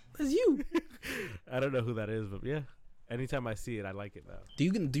 that's you. I don't know who that is, but yeah, anytime I see it, I like it now.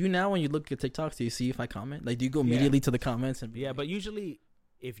 Do you now when you look at TikToks, do you see if I comment? Like, do you go immediately to the comments and but usually,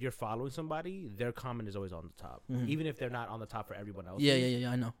 if you're following somebody, their comment is always on the top, even if they're not on the top for everyone else.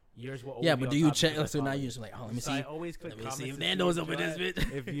 Yeah, I know. Yours will. Yeah, but do you check? So now you're just like, oh, let me see. I always click comments. See if Nando's over this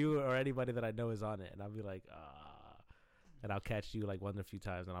bitch. If you or anybody that I know is on it, and I'll be like, and I'll catch you like one or a few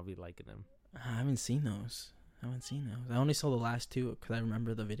times, and I'll be liking them. I haven't seen those. I only saw the last 2 because I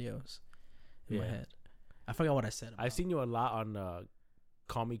remember the videos in my head. I forgot what I said. I've seen you a lot on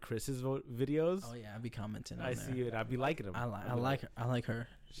Call Me Chris's videos. Oh yeah, I'd be commenting. I see you, and I'd be liking them. I like her.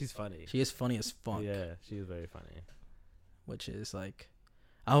 She's funny. She is funny as fuck. Yeah, she is very funny. Which is like,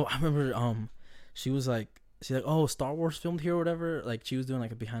 I remember she's like, oh, Star Wars filmed here or whatever. Like she was doing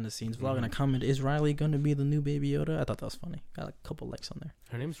like a behind the scenes vlog, and I commented, is Riley gonna be the new Baby Yoda? I thought that was funny. Got like a couple likes on there.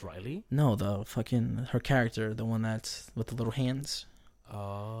 Her name's Riley? No, her character, the one that's with the little hands.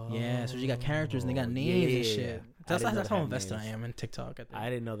 Oh. Yeah, so she got characters and they got names and shit. That's how invested I am in TikTok. I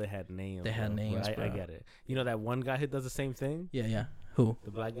didn't know they had names. They had names, bro. I get it. You know that one guy who does the same thing? Yeah. Who?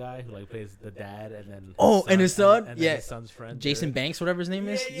 The black guy who like plays the dad and then his son? and his son's friend. Jason Banks, whatever his name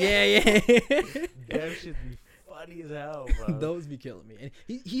is. Yeah. That should be funny as hell, bro. Those be killing me. And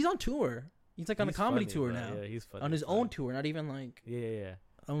he's on tour. He's like on a comedy tour now. Yeah, he's funny. On his own tour, not even like Yeah.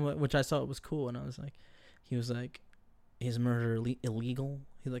 Which I thought was cool, and I was like, he was like, is murder illegal?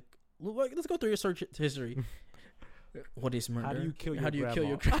 He's like, let's go through your search history. What is murder? How do you kill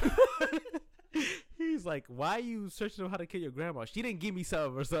your grandma? He's like, why are you searching on how to kill your grandma? She didn't give me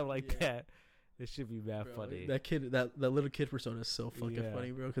some or something like that. It should be mad funny. That kid, that little kid persona is so fucking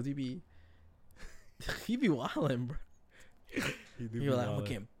funny, bro. Because he be wilding, bro. You're like, I'm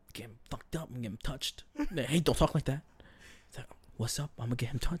getting fucked up. I'm getting touched. Hey, don't talk like that. It's like, what's up? I'm gonna get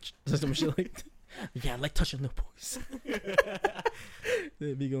him touched. Some shit like that. Yeah, I like touching little boys.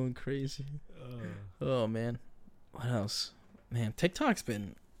 They'd be going crazy. Oh man, what else? Man, TikTok's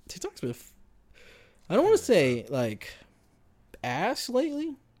been. I don't want to say like ass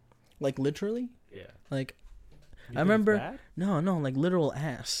lately, like literally. Yeah. Like I remember. No, like literal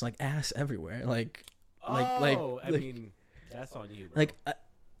ass, like ass everywhere, like. I mean, that's on you, bro. Like.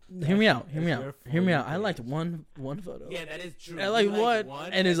 Hear me out. I liked one photo. Yeah, that is true. I like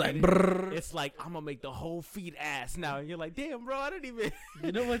one, and it's like, brrr. It's like I'm gonna make the whole feed ass now, and you're like, damn, bro, I didn't even.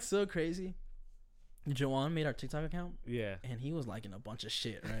 You know what's so crazy? Joanne made our TikTok account. Yeah, and he was liking a bunch of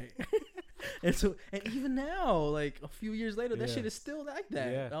shit, right? and even now, like a few years later, that shit is still like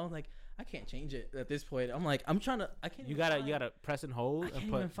that. Yeah. I was like, I can't change it at this point. I'm like, I'm trying to. I can't. You gotta press and hold and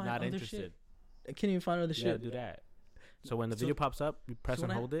put not interested. Shit. I can't even find other shit. You gotta do that. So when the video pops up, you press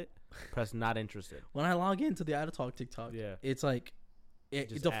and hold it. Press not interested. When I log into the Idle Talk TikTok, it's like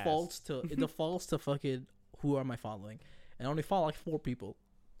it defaults to fucking who am I following, and I only follow like 4 people.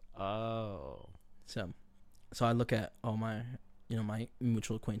 Oh. So I look at all my my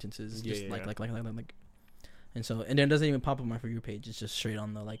mutual acquaintances, just like, and then it doesn't even pop up my For You page. It's just straight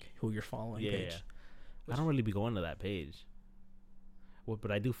on the like who you're following page. I don't really be going to that page.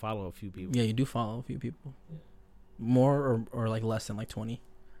 but I do follow a few people. Yeah, you do follow a few people. More or like less than like 20?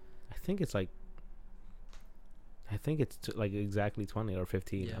 I think it's like like exactly 20 or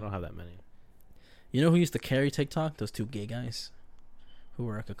 15. Yeah. I don't have that many. You know who used to carry TikTok? Those two gay guys who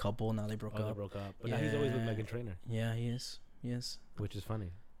were like a couple. Now they broke up. They broke up. But now he's always with Meghan Trainor. Yeah, he is. Yes. Which is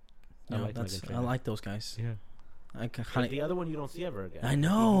funny. I like those guys. Yeah. The other one you don't see ever again. I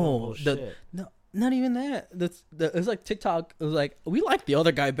know. No, not even that. It's like TikTok. It was like, we like the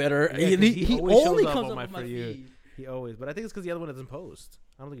other guy better. Yeah, he only comes up on my For You. He always. But I think it's because the other one doesn't post.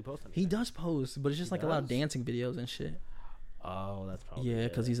 I don't think he posts anything. He does post, but it's just like a lot of dancing videos and shit. Oh, that's probably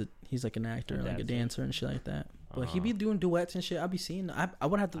because he's like an actor, like a dancer and shit like that. But he be doing duets and shit. I be seeing. I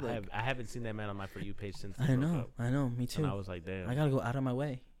would have to like. I haven't seen that man on my For You page since. I know. Me too. And I was like, damn. I gotta go out of my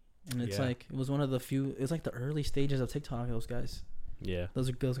way. And it's like, it was one of the few. It was like the early stages of TikTok. Those guys. Yeah. Those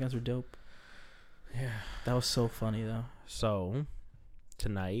guys were dope. Yeah. That was so funny though. So,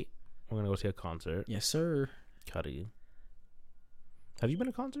 tonight we're gonna go see a concert. Yes, sir. Cuddy. Have you been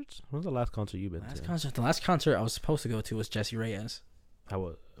to concerts? When's the last concert you've been to? The last concert I was supposed to go to was Jessie Reyes. I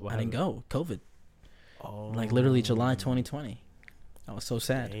didn't go. COVID. Oh. Like literally July 2020. I was so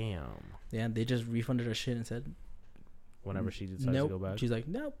sad. Damn. Yeah, they just refunded her shit and said whenever she decides to go back. She's like,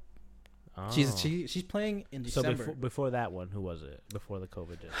 nope. Oh. She's playing in December. So before that one, who was it? Before the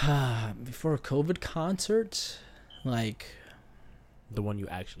COVID before a COVID concert, like the one you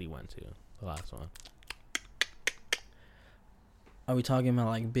actually went to, the last one. Are we talking about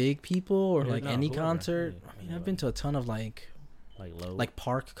like big people or like any whoever. concert? Yeah, I mean, I've been to a ton of like low, like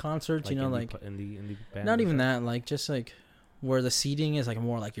park concerts, you know, indie, like indie band not even that, like just like where the seating is like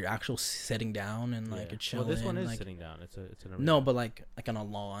more like you're actual sitting down and like you're chilling. Well, this one is like, sitting down. It's an arena. No, but like on a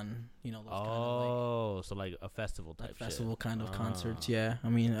lawn, you know. Those so like a festival type. Festival kind of concerts. Yeah, I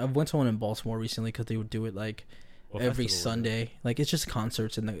mean, I went to one in Baltimore recently because they would do it like every Sunday. Like it's just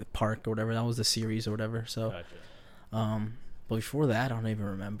concerts in the park or whatever. That was the series or whatever. So, but before that, I don't even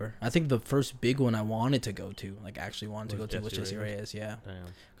remember. I think the first big one I wanted to go to, like actually wanted to go to, was Jessie Reyes. Yeah,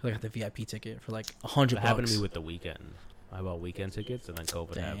 because I got the VIP ticket for like $100. It happened to me with the Weeknd. I bought weekend tickets and then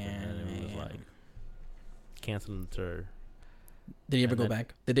COVID happened and it was like canceled or. Did he ever go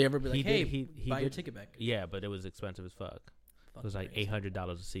back? Did they ever be like, "Hey, he buy your ticket back"? Yeah, but it was expensive as fuck. It was like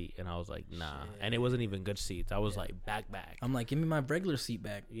 $800 a seat, and I was like, nah. Shit. And it wasn't even good seats. I was like, back. I'm like, give me my regular seat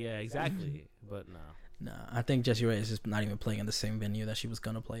back. Yeah, exactly. But no. Nah, I think Jessie Reyes is not even playing in the same venue that she was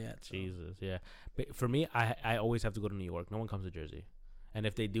gonna play at. So. Jesus, yeah. But for me, I always have to go to New York. No one comes to Jersey, and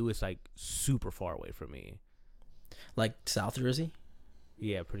if they do, it's like super far away from me. Like South Jersey?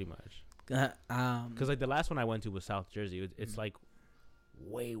 Yeah, pretty much. Because like the last one I went to was South Jersey. It's like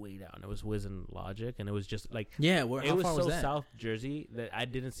way down. It was Wiz and Logic, and it was just like it was so South Jersey that I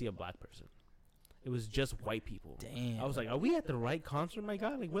didn't see a black person. It was just white people. Damn. I was like, are we at the right concert, my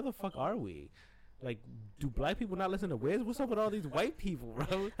God? Like, where the fuck are we? Like, do black people not listen to Wiz? What's up with all these white people,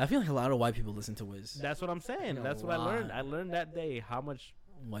 bro? I feel like a lot of white people listen to Wiz. That's what I'm saying. That's what I learned. I learned that day how much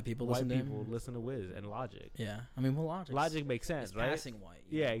white people listen to Wiz and Logic. Yeah, I mean, well, Logic makes sense, right? Passing white.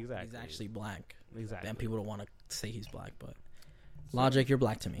 Yeah, exactly. He's actually black. Exactly. And people don't want to say he's black, but Logic, you're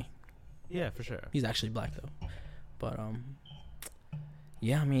black to me. Yeah, for sure. He's actually black though, but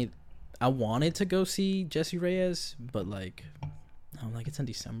yeah. I mean, I wanted to go see Jessie Reyes, but like, I'm like, it's in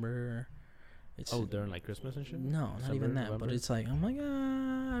December. It's during like Christmas and shit. No, not even that. November? But it's like, I'm like,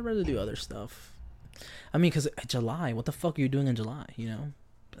 I'd rather do other stuff. I mean, because July, what the fuck are you doing in July? You know,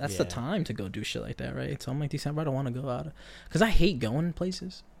 that's the time to go do shit like that, right? So I'm like, December, I don't want to go out, because I hate going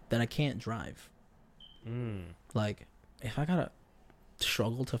places that I can't drive. Like, if I gotta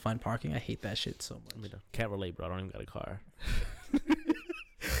struggle to find parking, I hate that shit so much. I mean, can't relate, bro. I don't even got a car.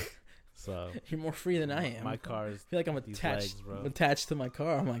 So you're more free than I am. My car is. I feel like I'm attached to my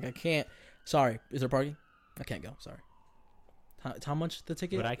car. I'm like, I can't. Sorry, is there parking? I can't go. Sorry. How much the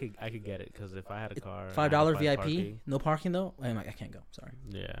ticket? But I could get it, because if I had a car, $5 VIP, parking. No parking though. I'm like, I can't go. Sorry.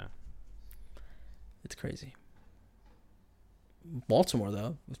 Yeah. It's crazy. Baltimore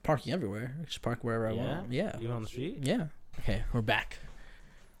though, there's parking everywhere. I just park wherever I want. Yeah. Even on the street. Yeah. Okay, we're back.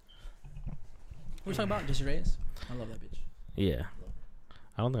 We're talking about Jessie Reyes. I love that bitch. Yeah.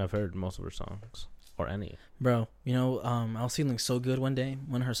 I don't think I've heard most of her songs. Or any. Bro, you know, I was feeling so good one day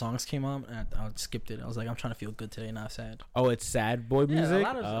when her songs came on, and I skipped it. I was like, I'm trying to feel good today, not sad. Oh, it's sad boy music? A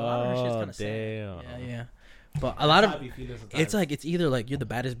lot of her shit's kind of sad. Yeah. But a lot of it's like, it's either like you're the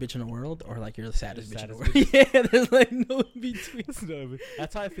baddest bitch in the world or like you're the saddest bitch in the world. Yeah, there's like no in between.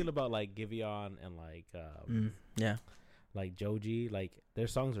 That's how I feel about like Giveon and like like Joji. Like their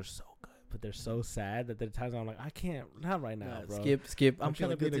songs are so good, but they're so sad that there are times I'm like, I can't, not right now, bro. Skip. I'm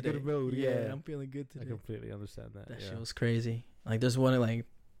feeling good today. Good mood. Yeah, I'm feeling good today. I completely understand that. That shit was crazy. Like there's one like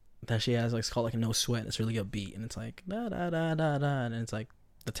that she has like it's called like a No Sweat. It's really upbeat and it's like da da da da da and it's like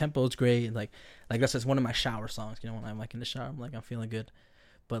the tempo is great and like that's just one of my shower songs. You know, when I'm like in the shower, I'm like I'm feeling good.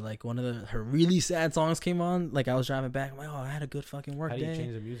 But like one of her really sad songs came on. Like I was driving back. I'm like, oh, I had a good fucking work day. How do you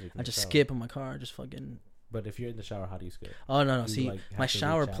change the music? I just skip in my car. Just fucking. But if you're in the shower, how do you skip? Oh no! See, like, my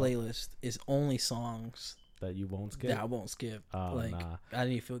shower playlist is only songs that you won't skip. That I won't skip. Like nah. I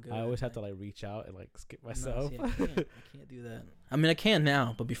didn't even feel good. I always have to like reach out and like skip myself. No, see, I can't do that. I mean, I can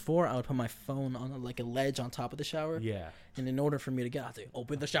now, but before I would put my phone on like a ledge on top of the shower. Yeah. And in order for me to get, I have to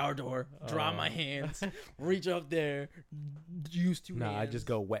open the shower door, dry my hands, reach up there, use two hands. I just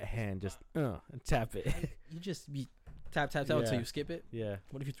go wet hand, just and tap it. You just tap until you skip it. Yeah.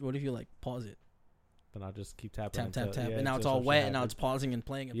 What if you like pause it? Then I'll just keep tapping. Tap, and now it's all wet, and now it's pausing and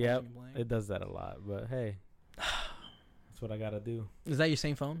playing. Yep, it does that a lot. But hey, that's what I gotta do. Is that your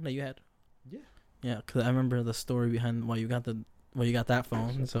same phone that you had? Yeah. Yeah, because I remember the story behind why you got that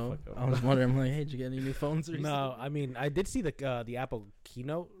phone. So I was wondering, I'm like, hey, did you get any new phones recently? No, I mean, I did see the Apple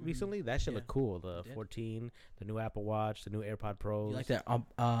keynote recently. That shit looked cool. The 14, the new Apple Watch, the new AirPod Pros. You like that?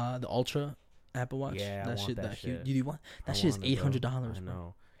 The Ultra Apple Watch. Yeah, that I shit. Want that shit. You want that shit? Is $800. I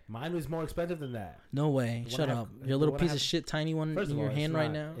know. Mine was more expensive than that. No way. Shut up. Your little piece of shit tiny one in your hand right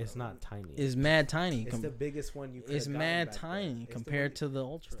now. It's not tiny. It's mad tiny. It's the biggest one you could have It's mad tiny compared to the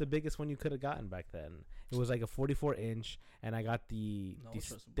Ultra. It's the biggest one you could have gotten back then. It was like a 44-inch, and I got the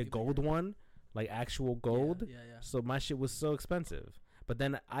gold one, like actual gold. Yeah. So my shit was so expensive. But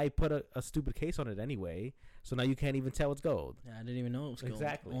then I put a stupid case on it anyway, so now you can't even tell it's gold. Yeah, I didn't even know it was gold.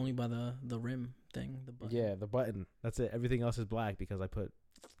 Exactly. Only by the rim thing, the button. Yeah, the button. That's it. Everything else is black because I put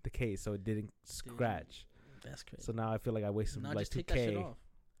the case so it didn't scratch. That's crazy. So now I feel like I wasted like just $2K. Take that shit off.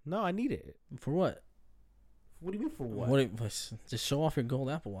 No, I need it. For what? What do you mean for what? Just show off your gold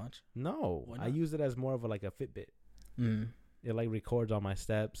Apple Watch. No, I use it as more of like a Fitbit. It like records all my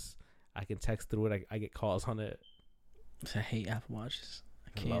steps. I can text through it. I get calls on it. I hate Apple Watches.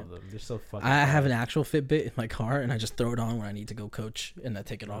 I love them. They're so fucking. I have an actual Fitbit in my car, and I just throw it on when I need to go coach, and I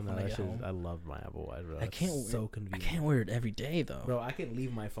take it off when I get home. I love my Apple Watch, bro. So convenient. I can't wear it every day though, bro. I can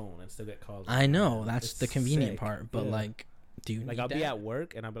leave my phone and still get calls. I know that's the convenient part, but like, do you like? I'll be at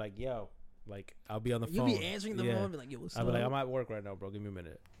work and I'll be like, yo, like I'll be on the phone. You'll be answering the phone, and be like, yo, what's up? I'll be like, I'm at work right now, bro. Give me a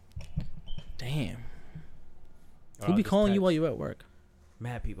minute. Damn. Who be calling you while you're at work?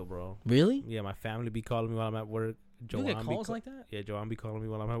 Mad people, bro. Really? Yeah, my family be calling me while I'm at work. You get calls like that? Yeah, Joanne be calling me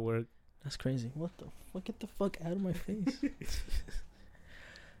while I'm at work. That's crazy. What the fuck? Get the fuck out of my face.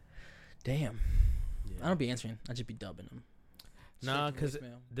 Damn. Yeah. I don't be answering. I just be dubbing them. Nah,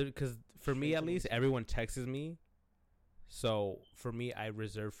 because for me at least, everyone texts me. So for me, I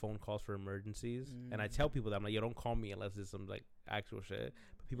reserve phone calls for emergencies. And I tell people that I'm like, yo, don't call me unless it's some like actual shit.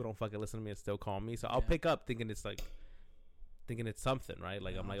 But people don't fucking listen to me and still call me. So I'll pick up thinking it's something, right?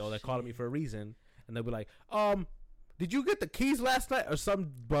 Like I'm like, oh, they're calling me for a reason. And they'll be like, did you get the keys last night? Or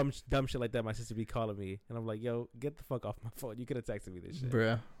some dumb shit like that. My sister be calling me. And I'm like, yo, get the fuck off my phone. You could have texted me this shit.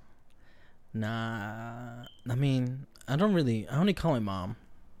 Bruh. Nah. I mean, I only call my mom.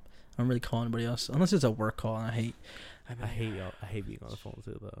 I don't really call anybody else. Unless it's a work call. And I hate being on the phone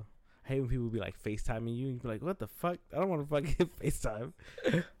too, though. I hate when people be like FaceTiming you. And you be like, what the fuck? I don't want to fucking FaceTime.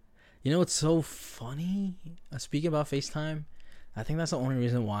 You know what's so funny? Speaking about FaceTime, I think that's the only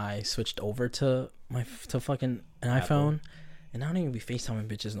reason why I switched over to fucking an iPhone, and I don't even be FaceTiming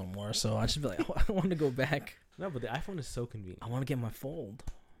bitches no more. So I just be like, I want to go back. No, but the iPhone is so convenient. I want to get my Fold.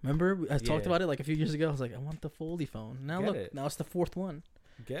 Remember, I talked about it like a few years ago. I was like, I want the Foldy phone. Now now it's the fourth one.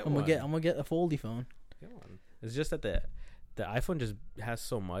 I'm gonna get a Foldy phone. Get one. It's just that the iPhone just has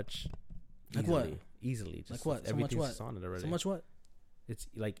so much. Like what? Easily. Just like what? Everything's just on it already. So much what? It's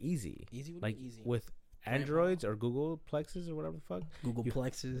like easy. Easy. Like easy. With Androids or Google Plexes or whatever the fuck. Google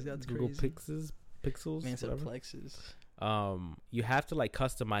Plexes. That's Google crazy. Pixels. Man said Plexes. You have to like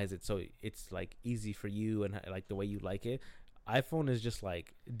customize it so it's like easy for you and like the way you like it. iPhone is just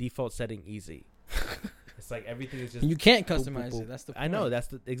like default setting easy. It's like everything is just. You can't customize it. That's the point. I know.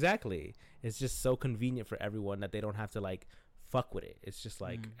 Exactly. It's just so convenient for everyone that they don't have to like fuck with it. It's just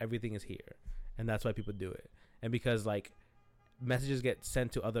like everything is here, and that's why people do it. And because like messages get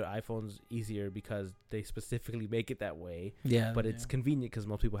sent to other iPhones easier because they specifically make it that way. Yeah. But it's convenient because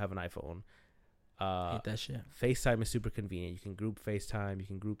most people have an iPhone. Hate that shit. FaceTime is super convenient. You can group FaceTime. You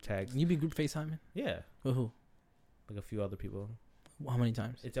can group text. You be group FaceTiming? Yeah. With who? Like a few other people. How many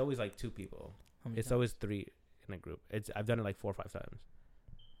times? It's always like 2 people. It's always 3 in a group. I've done it like 4 or 5 times.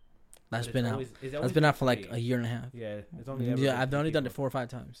 That's been out. That's been out for like a year and a half. Yeah. It's only I've only done it 4 or 5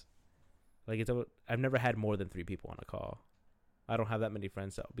 times. Like I've never had more than 3 people on a call. I don't have that many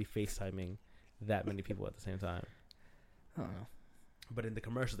friends that will be FaceTiming that many people at the same time. I don't know. But in the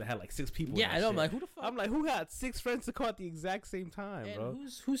commercials, they had like 6 people. Yeah, I know. I'm like, who the fuck? I'm like, who got 6 friends to call at the exact same time, and bro?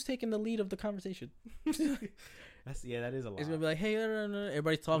 Who's taking the lead of the conversation? That is a lot. It's gonna be like, hey,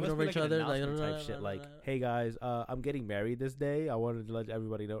 everybody's talking over each other, type shit. Like, hey guys, I'm getting married this day. I wanted to let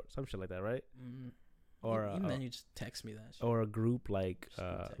everybody know, some shit like that, right? Or even then you just text me that shit. Or a group like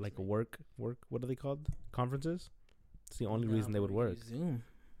a work. What are they called? Conferences. It's the only reason they would work.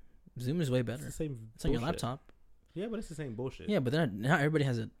 Zoom is way better. It's the same. It's on your laptop. Yeah, but it's the same bullshit. Yeah, but then not everybody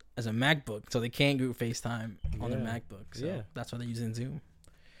has a MacBook, so they can't do FaceTime on their MacBook. So that's why they're using Zoom.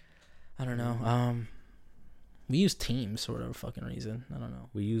 I don't know. We use Teams for whatever fucking reason. I don't know.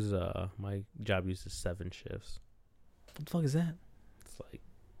 We use my job uses 7 shifts. What the fuck is that? It's like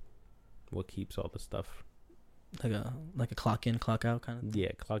what keeps all the stuff. Like a clock in, clock out kind of thing?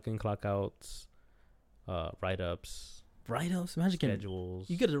 Yeah, clock in, clock outs, write-ups. Write-ups? Imagine schedules.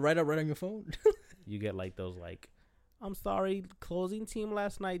 You get a write-up right on your phone. You get like those like, I'm sorry, closing team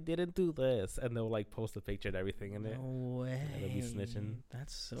last night didn't do this, and they'll like post a picture and everything in it. No way. And they'll be snitching.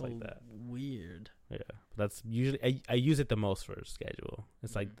 That's so like that. Weird. Yeah, that's usually I use it the most for schedule.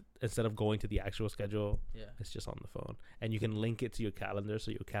 It's like instead of going to the actual schedule, it's just on the phone, and you can link it to your calendar,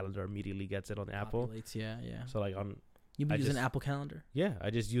 so your calendar immediately gets it on Apple. Yeah. So like on you be using Apple Calendar? Yeah, I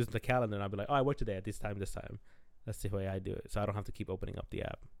just use the calendar, and I'll be like, oh, I work today at this time. That's the way I do it, so I don't have to keep opening up the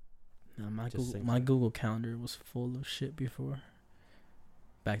app. No, my Google Calendar was full of shit before.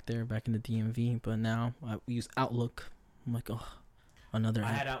 Back in the DMV, but now we use Outlook. I'm like, oh, another.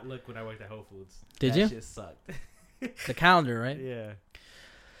 I had Outlook when I worked at Whole Foods. Did you? That shit sucked. The calendar, right? Yeah.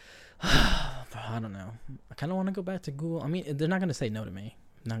 I don't know. I kind of want to go back to Google. I mean, they're not gonna say no to me.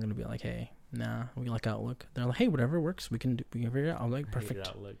 Not gonna be like, hey, nah, we like Outlook. They're like, hey, whatever works, we can figure it out. I'm like, perfect. I hated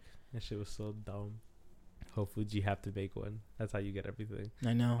Outlook. That shit was so dumb. Whole Foods, you have to make one. That's how you get everything.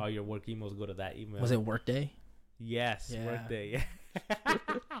 I know. All your work emails go to that email. Was it Workday? Yes, yeah. Workday.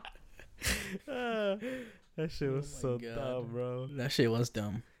 Yeah. That shit was so dumb, bro. That shit was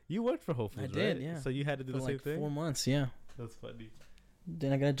dumb. You worked for Whole Foods, I did, yeah. So you had to do the same thing? 4 months, yeah. That's funny.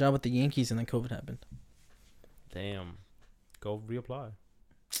 Then I got a job with the Yankees, and then COVID happened. Damn. Go reapply.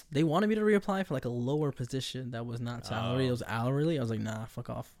 They wanted me to reapply for like a lower position that was not salary. It was hourly. I was like, nah, fuck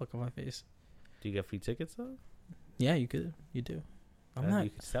off my face. Do you get free tickets though? Yeah, you could. You do.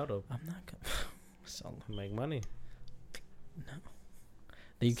 You could sell them. I'm not gonna sell them. Make money. No.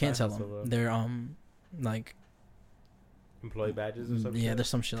 You can't sell them. They're like employee badges or something. Yeah, there's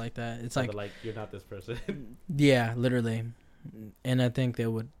some shit like that. It's like you're not this person. Yeah, literally. And I think they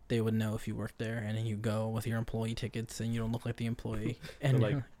would know if you work there, and then you go with your employee tickets, and you don't look like the employee. And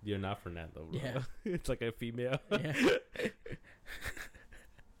like, you're not Fernando, bro. Yeah. It's like a female. Yeah.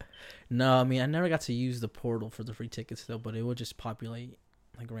 No, I mean, I never got to use the portal for the free tickets though, but it would just populate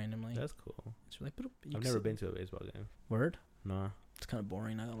like randomly. That's cool. It's like, I've never been to a baseball game. Word? No. It's kind of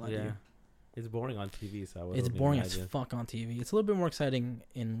boring. I don't lie to you. It's boring on TV, so it's boring as fuck on TV. It's a little bit more exciting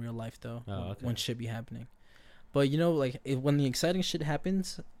in real life though, when shit be happening. But you know, like when the exciting shit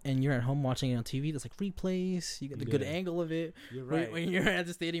happens and you're at home watching it on TV, there's like replays. You get the good angle of it. You're right. When you're at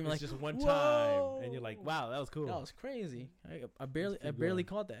the stadium, it's like just one time, and you're like, "Wow, that was cool." That was crazy. I barely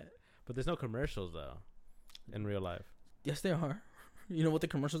caught that. But there's no commercials though, in real life. Yes, there are. You know what the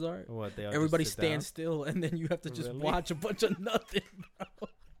commercials are? What they are? Everybody stands still, and then you have to just watch a bunch of nothing, bro.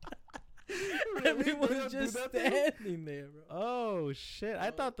 Everyone's just standing there, bro. Oh shit!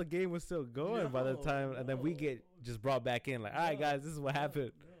 I thought the game was still going by the time, and then we get just brought back in. Like, all right, guys, this is what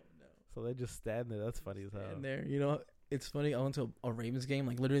happened. So they just stand there. That's funny as hell. And there, you know, it's funny. I went to a Ravens game,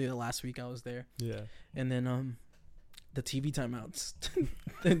 like literally the last week I was there. Yeah. And then the TV timeouts,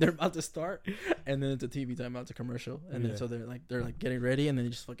 they're about to start, and then it's a TV timeout to commercial, and then so they're like getting ready, and then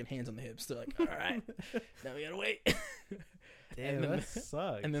they just fucking hands on the hips. They're like, all right, now we gotta wait. Damn, that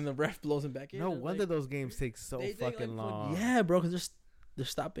sucks. And then the ref blows him back in. No wonder those games take so fucking long. Yeah, bro, because they're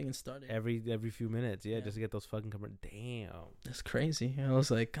stopping and starting every few minutes. Yeah, just to get those fucking commercials. Damn, that's crazy. I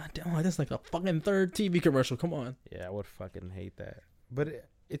was like, God damn, that's like a fucking third TV commercial. Come on. Yeah, I would fucking hate that. But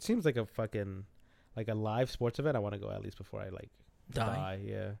it seems like a fucking like a live sports event. I want to go at least before I like die.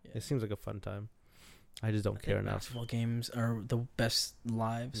 Yeah, it seems like a fun time. I just don't care enough. Basketball games are the best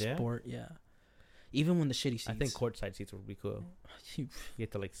live sport. Yeah. Even when the shitty seats. I think courtside seats would be cool. You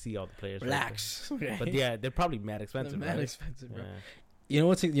get to like see all the players. Relax. Right. But yeah, they're probably mad expensive. They're mad expensive, bro. Yeah. You know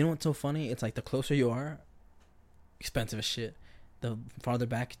what's so funny? It's like the closer you are, expensive as shit. The farther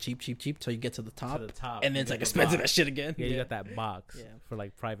back, cheap. Till you get to the top, and then it's like expensive as shit again. Yeah, you got that box for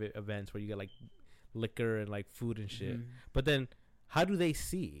like private events where you get like liquor and like food and shit. But then, How do they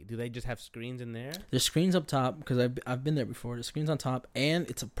see? Do they just have screens in there? There's screens up top because I've been there before. The screens on top, and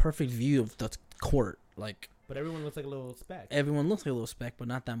it's a perfect view of the court. Like, but everyone looks like a little speck. Everyone looks like a little speck, but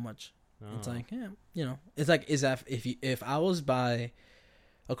not that much. Oh. It's like, yeah, you know, it's like, is that if I was by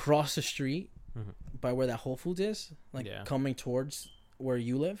across the street by where that Whole Foods is, like coming towards where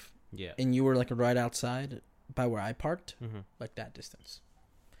you live, and you were like right outside by where I parked, like that distance.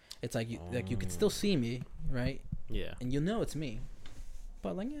 It's like you can still see me, right? Yeah, and you know it's me.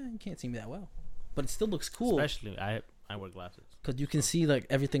 But like, yeah, you can't see me that well, but it still looks cool. Especially, I wear glasses because you can see like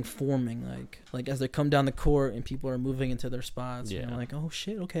everything forming, like as they come down the court and people are moving into their spots. Yeah, and you're like, oh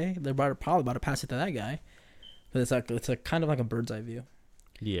shit, okay, they're probably about to pass it to that guy. But it's like kind of like a bird's eye view.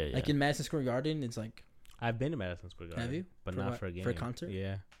 Yeah, yeah. Like in Madison Square Garden, it's like. I've been to Madison Square Garden. Have you? But not for a game. For a concert?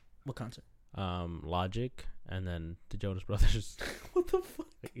 Yeah. What concert? Logic, and then the Jonas Brothers. What the fuck?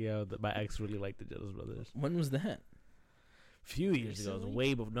 Yeah, my ex really liked the Jonas Brothers. When was that? Few years ago. It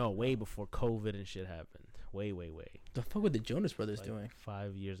was way before COVID and shit happened. Way. The fuck were the Jonas Brothers doing?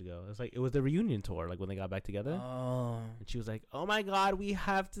 5 years ago. It was the reunion tour, like when they got back together. Oh. And she was like, "Oh my god, we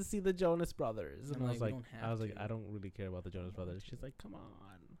have to see the Jonas Brothers." And I was like, I don't really care about the Jonas Brothers. She's like, "Come on."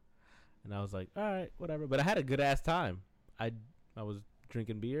 And I was like, "All right, whatever." But I had a good ass time. I was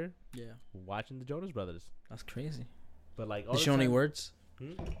drinking beer. Yeah. Watching the Jonas Brothers. That's crazy. But like, did you know any words?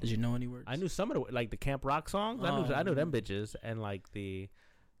 Did you know any words? I knew some of the Camp Rock songs. I knew them bitches, and like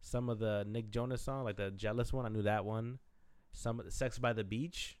some of the Nick Jonas song, like the Jealous one. I knew that one. Some of the Sex by the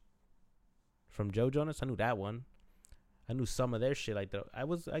Beach from Joe Jonas. I knew that one. I knew some of their shit. Like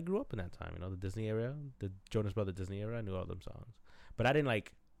I grew up in that time. You know, the Disney era, the Jonas Brothers Disney era. I knew all them songs, but I didn't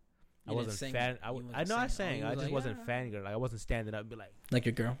like. I wasn't fan. I know I sang. I just wasn't fangirl. Like I wasn't standing up and be like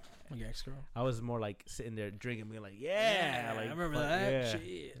your girl, like your ex girl. I was more like sitting there drinking, being like, yeah, like, I remember that. Yeah.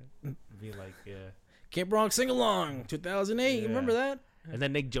 Shit. Being like, yeah. Camp Rock sing along, 2008. Yeah. You remember that? And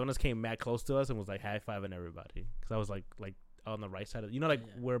then Nick Jonas came mad close to us and was like high fiving everybody because I was like on the right side of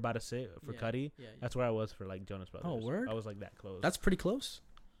we're about to sit for Cuddy. Yeah. That's where I was for like Jonas Brothers. Oh, word! I was like that close. That's pretty close.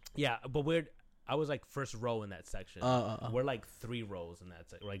 Yeah, but I was like first row in that section. We're like 3 rows in that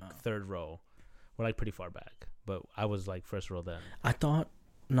section, like third row. We're like pretty far back, but I was like first row then. I thought,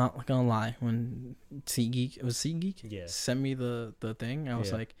 not gonna lie, when SeatGeek sent me the thing, I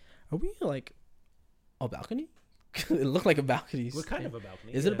was like, are we like a balcony? It looked like a balcony. We're kind of a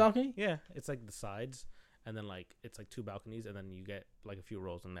balcony. Is it a balcony? Yeah, it's like the sides, and then like it's like 2 balconies, and then you get like a few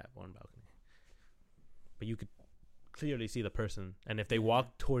rows in that one balcony. But you could clearly see the person, and if they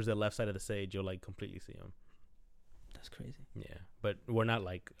walk towards the left side of the stage, you'll like completely see them. That's crazy. Yeah, but we're not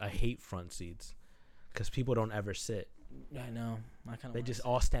like, I hate front seats because people don't ever sit. I know. They just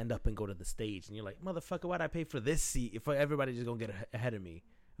all stand up and go to the stage, and you're like, motherfucker, why'd I pay for this seat if everybody just gonna get ahead of me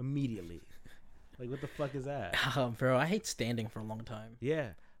immediately? Like, what the fuck is that? Bro, I hate standing for a long time.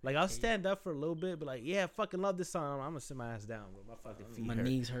 Yeah. Like, I'll stand up for a little bit, but like, yeah, I fucking love this song. I'm gonna sit my ass down, bro. My fucking feet hurt. My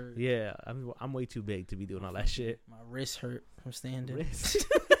knees hurt. Yeah, I'm way too big to be doing all that shit. My wrists hurt from standing.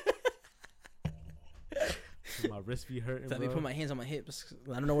 My wrist be hurting. Let me put my hands on my hips.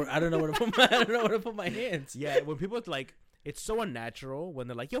 I don't know where to put my hands. Yeah, when people like, it's so unnatural when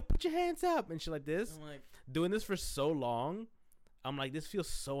they're like, "Yo, put your hands up" and shit like this. I'm like, doing this for so long, I'm like, this feels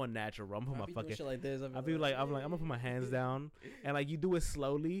so unnatural. Bro. I'm putting my fucking shit like this. I'm gonna put my hands down, and like you do it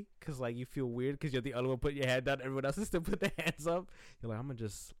slowly, cause like you feel weird, cause you're the only one putting your hand down. Everyone else is still put their hands up. You're like, I'm gonna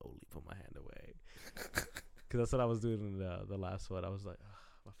just slowly put my hand away, cause that's what I was doing in the last one. I was like,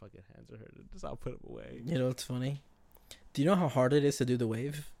 my fucking hands are hurting. Just I'll put them away. You know what's funny? Do you know how hard it is to do the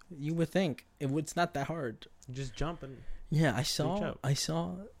wave? You would think it's not that hard. Just jump and I saw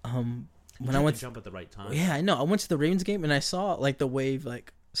when I went jump at the right time. Yeah, I know. I went to the Ravens game and I saw like the wave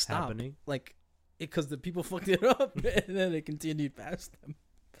like stop happening, like because the people fucked it up and then they continued past them.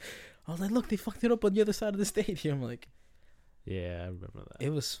 I was like, look, they fucked it up on the other side of the stadium. Like, yeah, I remember that. It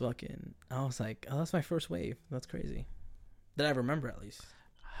was fucking. I was like, oh, that's my first wave. That's crazy. That I remember at least.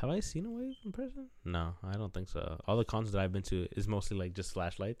 Have I seen a wave in person? No, I don't think so. All the concerts that I've been to is mostly like just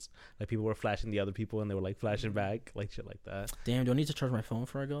flashlights. Like people were flashing the other people and they were like flashing back, like shit like that. Damn, do I need to charge my phone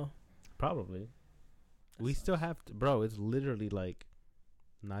before I go? Probably. We still have to, bro. It's literally like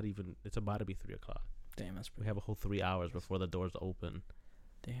not even. It's about to be 3:00. Damn, that's pretty. We have a whole 3 hours before the doors open.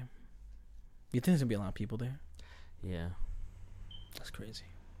 Damn. You think there's gonna be a lot of people there? Yeah. That's crazy.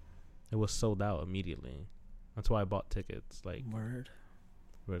 It was sold out immediately. That's why I bought tickets. Like word.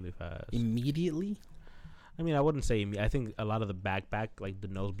 Really fast. Immediately? I mean, I wouldn't say I think a lot of the back like the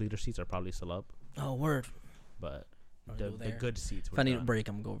nosebleeder seats are probably still up. Oh, word. But the good seats were if I need a break,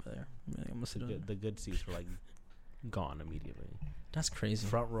 I'm gonna go over there. I'm gonna sit the good seats were like gone immediately. That's crazy.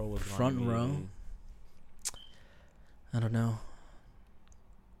 Front row was gone. Front row? I don't know.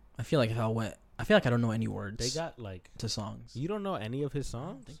 I feel like if I went, I feel like I don't know any words. They got like to songs. You don't know any of his songs?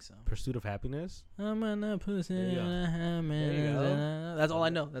 I don't think so. Pursuit of Happiness. I'm gonna push There you it. That's all I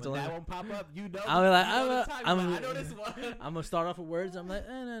know. That's all I know. That won't pop up. You know. I'll be like, I know this one. I'm gonna start off with words. I'm like,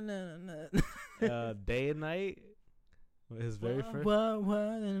 Day and Night. His very first.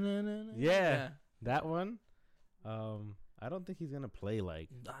 Yeah, that one. I don't think he's gonna play like.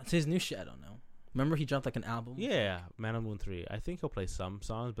 It's his new shit. I don't know. Remember he dropped like an album. Yeah, Man on the Moon 3. I think he'll play some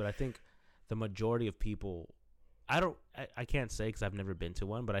songs, but I think the majority of people, I can't say because I've never been to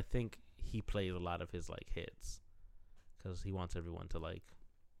one, but I think he plays a lot of his like hits because he wants everyone to like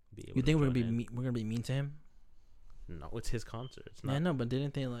be able. You think to we're gonna be mean to him? No, it's his concert. It's not. Yeah, no, but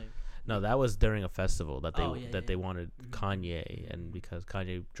didn't they like? No, that was during a festival that they they wanted Mm-hmm. Kanye, and because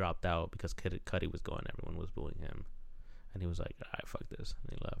Kanye dropped out because Cudi was going, everyone was booing him, and he was like, "All right, fuck this,"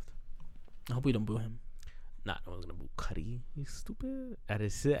 and he left. I hope we don't boo him. Not no one's gonna boo Cudi. You stupid. At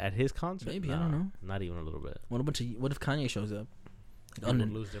his concert? Maybe, Nah, I don't know. Not even a little bit. What if Kanye shows up,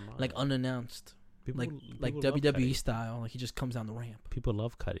 Lose their mind. like unannounced, People like love WWE Cudi. style, like he just comes down the ramp. People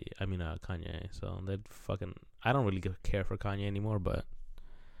love Cudi. I mean Kanye. So they'd fucking. I don't really care for Kanye anymore, but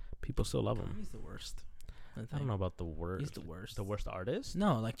people still love him. He's the worst. I don't know about the worst. He's the worst. The worst artist?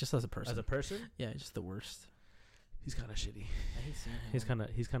 No, like just as a person. As a person? Yeah, just the worst. He's kind of shitty. I hate seeing him.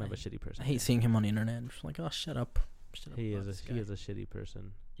 He's kind of a shitty person. I hate seeing him on the internet. I'm just like, oh, shut up. He is a shitty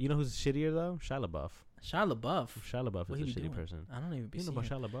person. You know who's shittier though? Shia LaBeouf. Shia LaBeouf. Shia LaBeouf What is a he shitty doing? person. I don't even be You know seeing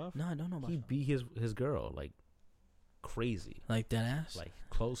about him. Shia LaBeouf? No, I don't know about He Shia. beat his girl like crazy. Like dead ass. Like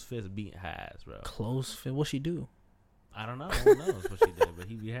close fist beat has, bro. Close fit. What she do? I don't know. No one knows what she did, but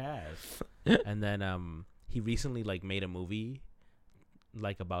he has. And then he recently like made a movie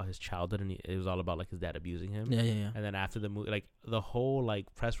like about his childhood, and it was all about like his dad abusing him. Yeah. And then after the movie, like the whole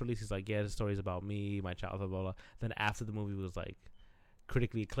like press release, he's like, yeah, the story's about me, my childhood, blah blah. Then after the movie was like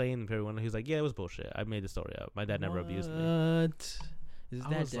critically acclaimed, and everyone, he was like, yeah, it was bullshit. I made the story up. My dad never abused me. What? Is his I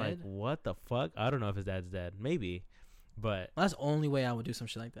dad was dead? like, what the fuck? I don't know if his dad's dead. Maybe, but Well, that's the only way I would do some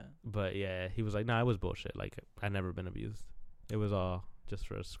shit like that. yeah, he was like, nah, it was bullshit. Like I never been abused. It was all just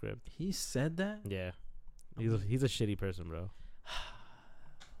for a script. He said that? Yeah, he's a shitty person, bro.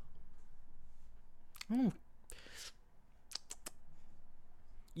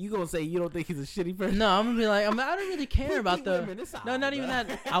 You gonna say you don't think he's a shitty person? No, I'm gonna be like, I don't really care about the. No, not even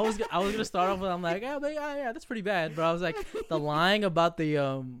that. I was gonna start off with, I'm like, yeah, that's pretty bad. But I was like, the lying about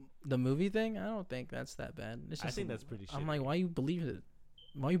the movie thing, I don't think that's that bad. It's just, I think that's pretty shitty. I'm like, why you believe it?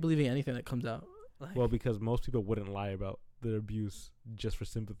 Why are you believing anything that comes out? Like, Well, because most people wouldn't lie about their abuse just for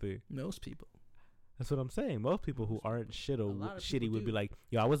sympathy. most people. That's what I'm saying. Most people who aren't lot of shitty people would be do. like,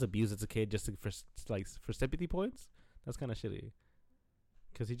 yo, I was abused as a kid just for sympathy points. That's kind of shitty.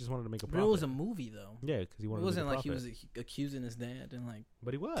 Because he just wanted to make a But profit. it was a movie though. Yeah, because he It wanted wasn't to make a like he profit. was accusing his dad and like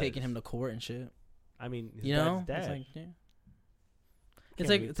But he was taking him to court and shit. I mean, his You know, dad's it's dad. like, yeah. Can't It's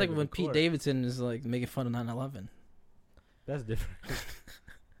be like taken when to Pete court. Davidson is like making fun of 9/11. That's different.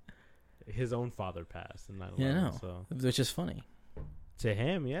 His own father passed in 9/11. Yeah, I know. So Which is funny. to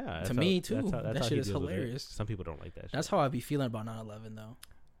him, yeah. that's To how- me, too. That's That how shit he is deals with it. hilarious. Some people don't like that shit. That's how I be feeling about 9/11 though.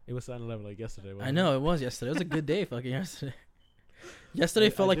 It was 9/11 like yesterday. I know it was yesterday. It was a good day, fucking yesterday.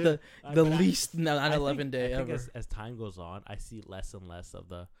 Yesterday felt like the but least I 9/11 think- day I think ever. as time goes on, I see less and less of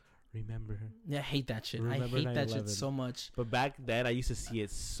the remember. Yeah, I hate that shit. I Remember hate that 9/11. shit so much. But back then, I used to see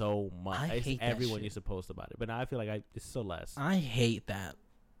it so much. I hate that everyone shit. used to post about it. But now I feel like it's so less. I hate that.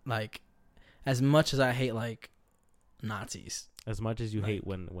 Like, as much as I hate like Nazis, As much as you Like- hate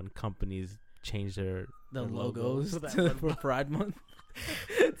when companies change their the logo logos for that for one. Pride Month.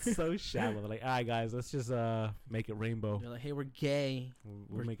 it's so shallow. Like, all right, guys, let's just make it rainbow. They're like, hey, we're gay.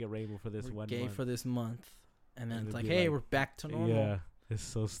 We'll make it rainbow for this We're one gay month. for this month, and then And it's it'd like, be hey, like- we're back to normal. Yeah, it's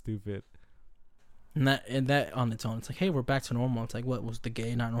so stupid. And that on its own, it's like, hey, we're back to normal. It's like, what, was the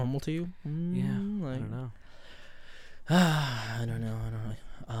gay not normal to you? Yeah, Like, I don't know. I don't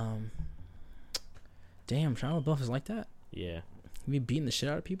know. Damn, Shia LaBeouf is like that. Yeah, He be beating the shit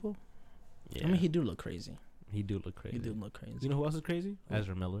out of people. yeah. I mean, he do look crazy. he do look crazy. He do look crazy. You know who else is crazy? Who?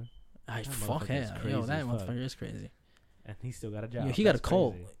 Ezra Miller, I that fuck motherfucker is yeah, crazy yo, that as fuck. motherfucker is crazy. and he still got a job. Yo, he got a That's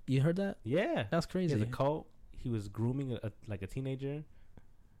cult. crazy. You heard that? Yeah, That's he crazy. has a cult. He was grooming a teenager.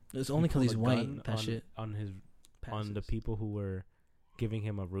 It's only because pulled he's a white. gun That on, shit on his on the passes. people who were giving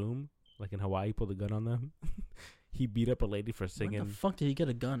him a room, like in Hawaii. He pulled a gun on them. He beat up a lady for Where singing. the fuck did he get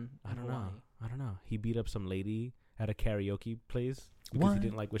a gun? I in don't Hawaii? know. I don't know. He beat up some lady at a karaoke place because What? he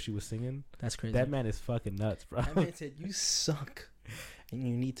didn't like what she was singing. That's crazy. That man is fucking nuts, bro. That man said, "You suck, and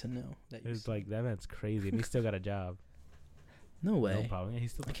you need to know that." You It's suck." like that man's crazy, and he still got a job. No way. No problem. Yeah,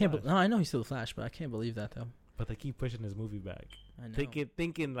 he's still. I can't. Flash. No, I know he's still the Flash, but I can't believe that though. But they keep pushing his movie back. I know.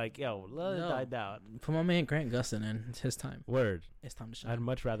 Thinking like, yo, let it die down. Put my man Grant Gustin in. It's his time. Word. It's time to shine. I'd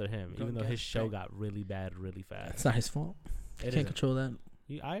much rather him, even though his show Grant. got really bad really fast. It's not his fault. Can't control that.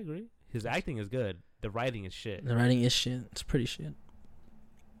 I agree. His acting is good. The writing is shit. The writing is shit. It's pretty shit.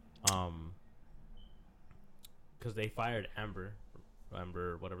 Because they fired Amber,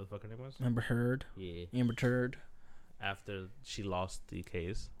 whatever the fuck her name was. Amber Heard. Yeah. Amber Turd. After she lost the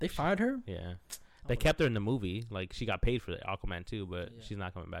case. They fired her? Yeah. They kept her in the movie. Like, she got paid for Aquaman too, but she's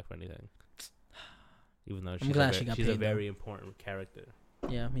not coming back for anything. Even though she's a very important character.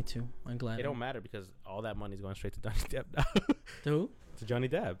 Yeah, me too. I'm glad. It don't matter because all that money's going straight to Johnny Depp now. To who? To Johnny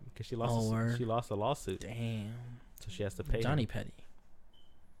Depp. Because she lost a lawsuit. Damn. So she has to pay Johnny him. Petty.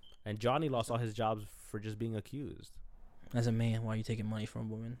 And Johnny lost all his jobs for just being accused. As a man, why are you taking money from a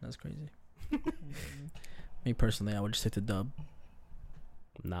woman? That's crazy. Me personally, I would just take the dub.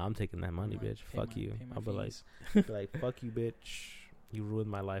 Nah, I'm taking that money, bitch. Fuck you. I'll be like, fuck you, bitch. You ruined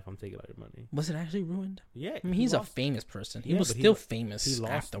my life. I'm taking all your money. Was it actually ruined? Yeah. I mean, he's a famous person. He was still famous. He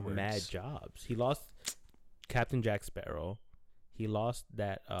lost afterwards. mad jobs. He lost Captain Jack Sparrow. He lost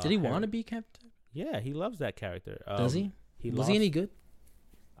that. Did he want to be Captain? Yeah, he loves that character. Does he? Was he any good?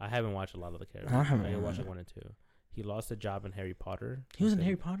 I haven't watched a lot of the characters. I haven't watched like 1 and 2. He lost a job in Harry Potter. He was in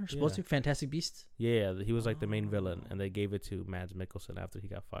Harry Potter? Supposed to be Fantastic Beasts? Yeah, he was like the main villain, and they gave it to Mads Mikkelsen after he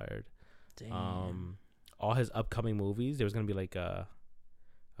got fired. Damn. All his upcoming movies, there was going to be like a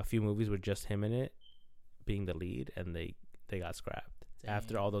few movies with just him in it being the lead, and they got scrapped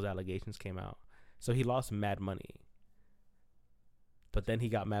after all those allegations came out. So he lost mad money. But then he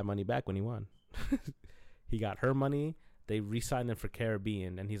got mad money back when he won. He got her money. They re-signed him for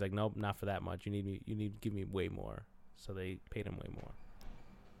Caribbean, and he's like, nope, not for that much. You need to give me way more. So they paid him way more.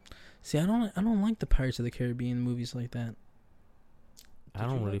 See, I don't like the Pirates of the Caribbean movies like that. I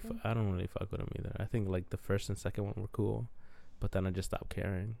don't really fuck with them either. I think like the first and second one were cool, but then I just stopped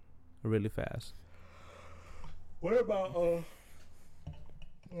caring really fast. What about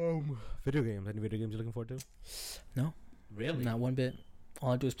video games? Any video games you're looking forward to? No. Really? Not one bit.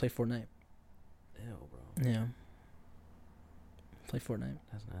 All I do is play Fortnite. Ew, bro. Yeah. Play Fortnite.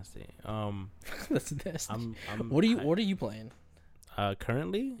 That's nasty. That's nasty. I'm what are you playing?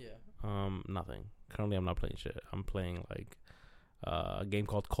 Currently? Yeah. Nothing. Currently, I'm not playing shit. I'm playing like a game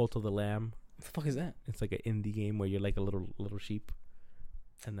called Cult of the Lamb. What the fuck is that? It's like an indie game where you're like a little sheep,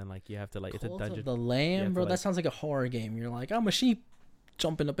 and then like you have to like Cult it's a dungeon. of the Lamb, bro. That sounds like a horror game. You're like, I'm a sheep,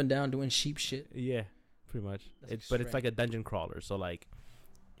 jumping up and down doing sheep shit. Yeah, pretty much. But it's like a dungeon crawler. So like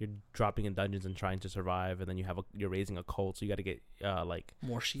you're dropping in dungeons and trying to survive, and then you're raising a cult. So you got to get like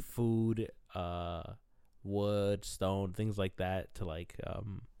more sheep, food, wood, stone, things like that to like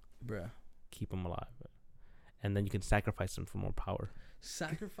bruh, keep them alive. And then you can sacrifice them for more power.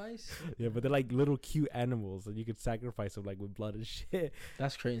 Sacrifice? Yeah, but they're like little cute animals, and you can sacrifice them like with blood and shit.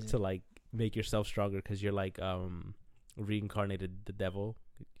 That's crazy. To like make yourself stronger because you're like reincarnated the devil.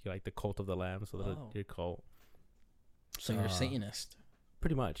 You're like the Cult of the Lamb, so that's your cult. So you're a Satanist.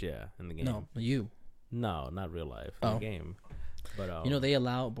 Pretty much, yeah. In the game. No, you. No, not real life. In the game. But you know they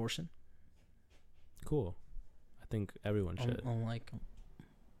allow abortion. Cool. I think everyone should. Unlike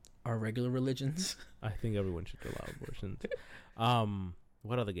our regular religions. I think everyone should allow abortions.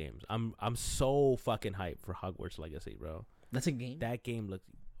 What other games? I'm so fucking hyped for Hogwarts Legacy, bro. That's a game. That game looks.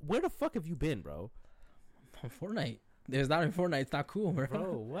 Where the fuck have you been, bro? On Fortnite. There's not in Fortnite. It's not cool, bro.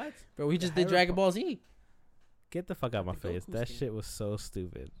 Bro, what? Bro, we just did Dragon Ball Z. Get the fuck out of my face. That shit was so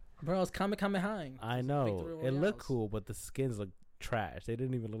stupid. Bro, it's Kamehameha. I know. It looked cool, but the skins look trash. They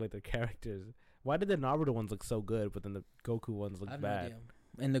didn't even look like their characters. Why did the Naruto ones look so good, but then the Goku ones look bad? No idea.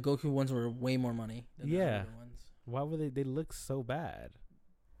 And the Goku ones were way more money than the Naruto ones. Why were they look so bad?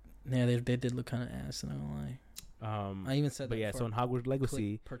 Yeah, they did look kind of ass, not gonna lie. I even said but that. Yeah, so in Hogwarts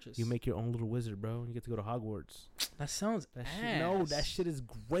Legacy, you make your own little wizard, bro. And you get to go to Hogwarts. That sounds ass. That shit is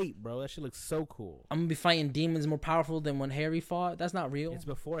great, bro. That shit looks so cool. I'm gonna be fighting demons more powerful than when Harry fought. That's not real. It's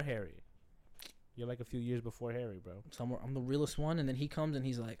before Harry. You're like a few years before Harry, bro. Somewhere I'm the realest one, and then he comes and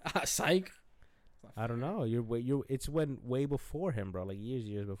he's like, psych. I don't know. It's way before him, bro. Like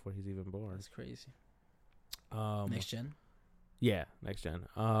years before he's even born. That's crazy. Next gen. Yeah, next gen.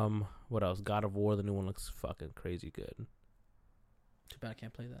 What else? God of War, the new one looks fucking crazy good. Too bad I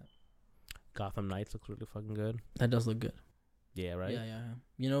can't play that. Gotham Knights looks really fucking good. That does look good. Yeah, right? Yeah.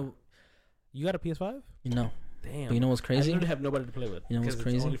 You know, you got a PS5? You know. Damn. But you know what's crazy? I literally have nobody to play with. You know what's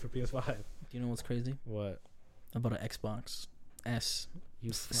crazy? It's only for PS5. Do you know what's crazy? What? About an Xbox S.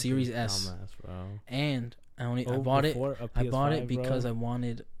 You Series S. Dumbass, bro. And I bought it. I bought it because I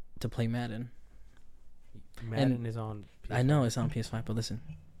wanted to play Madden. Madden is on PS5. I know it's on PS5, but listen.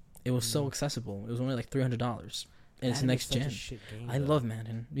 It was so accessible. It was only like $300, and it's next gen. I love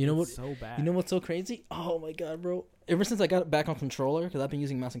Madden. You know what? So bad. You know what's so crazy? Oh my god, bro! Ever since I got back on controller, because I've been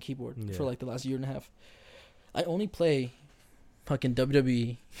using mouse and keyboard for like the last year and a half, I only play fucking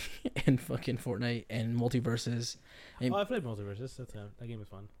WWE and fucking Fortnite and Multiverses. And I played Multiverses. That game is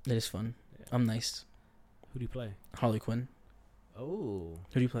fun. It is fun. Yeah. I'm nice. Who do you play? Harley Quinn. Oh.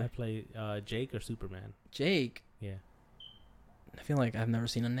 Who do you play? I play Jake or Superman. Jake. Yeah. I feel like I've never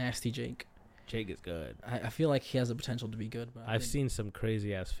seen a nasty Jake. Jake is good. I feel like he has the potential to be good. But I've seen some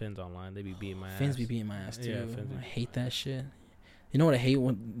crazy ass Finns online. They be beating my ass. Finns be beating my ass too. Yeah, I hate that shit. You know what I hate?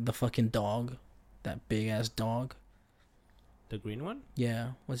 When the fucking dog, that big ass dog. The green one?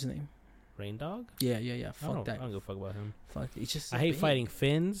 Yeah. What's his name? Rain Dog? Yeah. Fuck that. I don't give a fuck about him. Fuck. It's just. I hate fighting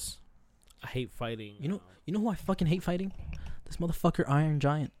Finns. I hate fighting. You know who I fucking hate fighting? This motherfucker Iron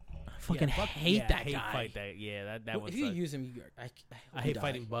Giant. I fucking hate that guy. Fight that. Yeah, that one. If you use him, I hate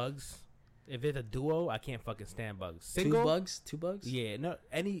fighting bugs. If it's a duo, I can't fucking stand bugs. Single two bugs. Yeah, no.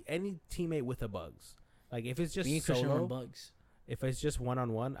 Any teammate with a bugs. Like if it's just Me and Christian solo, run bugs. If it's just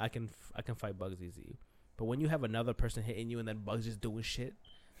 1-on-1, I can fight bugs easy. But when you have another person hitting you and then bugs just doing shit,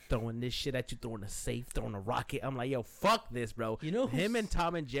 throwing this shit at you, throwing a safe, throwing a rocket, I'm like, yo, fuck this, bro. You know, him and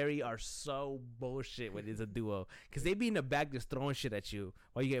Tom and Jerry are so bullshit when it's a duo, because they be in the back just throwing shit at you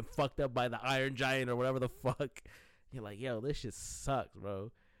while you getting fucked up by the Iron Giant or whatever the fuck. You're like, yo, this shit sucks,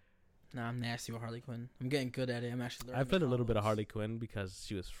 bro. Nah, I'm nasty with Harley Quinn. I'm getting good at it. I'm actually learning. I played a little bit of Harley Quinn because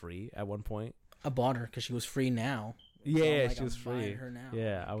she was free at one point. I bought her because she was free now. Yeah, she was free. Her now.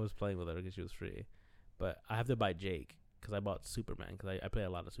 Yeah, I was playing with her because she was free. But I have to buy Jake because I bought Superman because I play a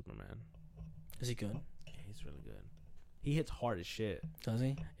lot of Superman. Is he good? Yeah, he's really good. He hits hard as shit. Does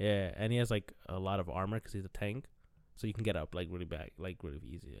he? Yeah, and he has like a lot of armor because he's a tank. So you can get up like really back, like really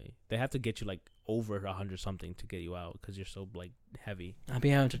easily. They have to get you like over 100 something to get you out because you're so like heavy. I'll be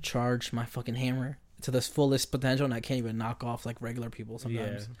having to charge my fucking hammer to this fullest potential, and I can't even knock off like regular people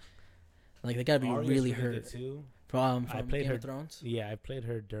sometimes. Yeah. Like they gotta be really hurt. Too. From I played Game her. of Thrones. Yeah, I played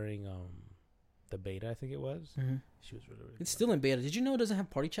her during the beta. I think it was. Mm-hmm. She was really. It's still in beta. Did you know it doesn't have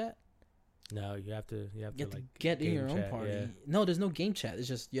party chat? No, you have to like get in your own party. Yeah. No, there's no game chat. It's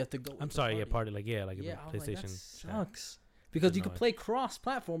just you have to go. I'm sorry, yeah, party like a PlayStation. Like, that sucks. Because you can play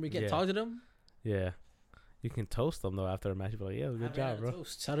cross-platform. You can talk to them. Yeah, you can toast them though after a match. You're like, yeah, good job, bro.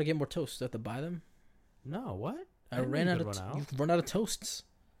 Toasts. How to get more toasts? Do you have to buy them? No, what? I ran out of. You run out of toasts.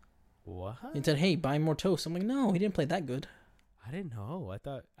 What? He said, "Hey, buy more toast." I'm like, "No, he didn't play that good." I didn't know. I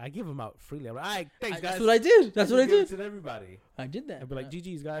thought I give them out freely. I'm like, all right, thanks, guys. That's what I did. That's what I did. To everybody. I did that. I'd be like,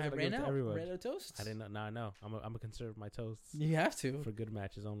 GG's, guys. I ran out. Ran out of toasts. I didn't know. Now I know. I'm gonna conserve my toasts. You have to for good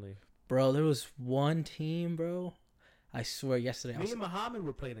matches only. Bro, there was one team, bro. I swear, yesterday. Me and Muhammad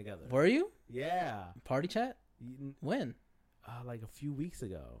were playing together. Were you? Yeah. Party chat? When? Like a few weeks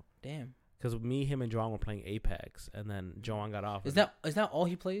ago. Damn. Because me, him, and Joanne were playing Apex, and then Joanne got off. Is that all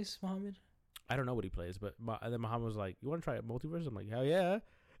he plays, Muhammad? I don't know what he plays, but and then Muhammad was like, "You want to try Multiverse?" I'm like, "Hell yeah!"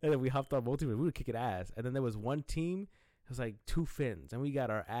 And then we hopped on Multiverse. We were kicking ass, and then there was one team. It was like 2 Finns, and we got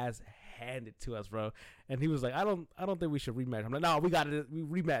our ass handed to us, bro. And he was like, "I don't think we should rematch." I'm like, "No, we got it. We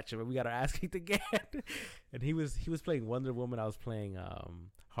rematch him, and we got our ass kicked again." And he was playing Wonder Woman. I was playing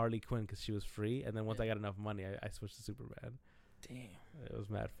Harley Quinn because she was free. And then once I got enough money, I switched to Superman. Damn. It was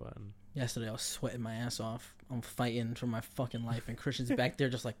mad fun. Yesterday, I was sweating my ass off. I'm fighting for my fucking life, and Christian's back there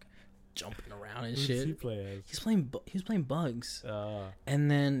just like jumping around and shit. He play as? He's playing Bugs. And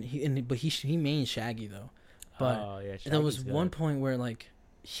then he mained Shaggy though. But there was one point where like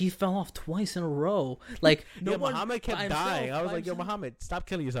he fell off twice in a row. Like Muhammad kept dying. I was like, yo, Muhammad, stop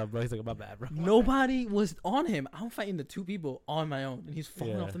killing yourself, bro. He's like, my bad, bro. Nobody was on him. I'm fighting the 2 people on my own, and he's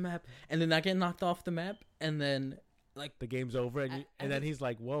falling off the map. And then I get knocked off the map, and then like the game's over, and then he's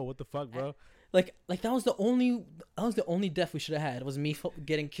like, whoa, what the fuck, bro? Like that was the only death we should have had was me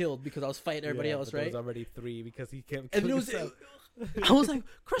getting killed because I was fighting everybody else, right? There was already 3 because he kept killing himself. I was like,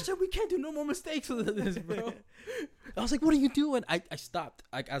 Christian, we can't do no more mistakes with this, bro. I was like, what are you doing? I stopped.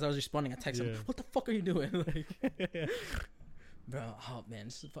 As I was responding, I texted him, what the fuck are you doing? Like, bro, oh man,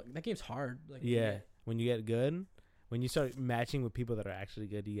 that game's hard. Like, when you get good, when you start matching with people that are actually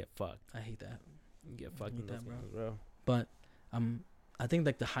good, you get fucked. I hate that. You get fucked in those games, bro. But I think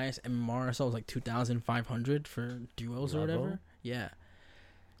like the highest MMR I saw was like 2,500 for duos or whatever. Yeah.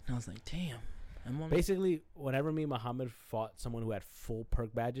 And I was like, damn. Basically, whenever me and Muhammad fought someone who had full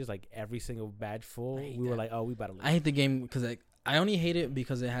perk badges, like every single badge full, we were like, oh, we better lose. I hate the game because I only hate it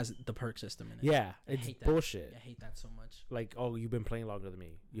because it has the perk system in it. Yeah, it's bullshit. I hate that so much. Like, oh, you've been playing longer than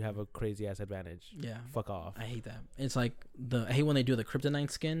me. You have a crazy ass advantage. Yeah. Fuck off. I hate that. It's like I hate when they do the Kryptonite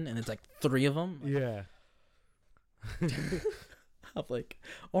skin and it's like 3 of them. Yeah. I'm like,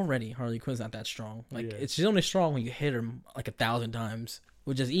 already Harley Quinn's not that strong. Like, Yeah. she's only strong when you hit her like 1,000 times,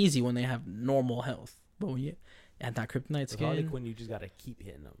 which is easy when they have normal health. But when you add that kryptonite With Harley skin, Quinn, you just gotta keep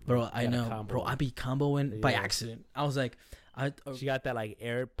hitting them, bro, I know, bro, I be comboing by Yeah. accident. I was like, She got that like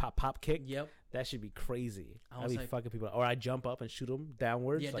air pop kick. yep. That should be crazy. I I'd was be like- fucking people. Or I jump up and shoot them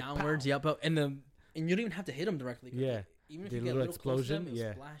downwards. Yeah, like, downwards. pow. Yep. And you don't even have to hit them directly. 'cause Yeah. even if The you get a little little close to them, explosion,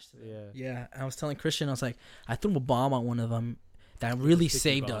 it'll splash to them. Yeah. Yeah. I was telling Christian, I was like, I threw a bomb on one of them that really Sticky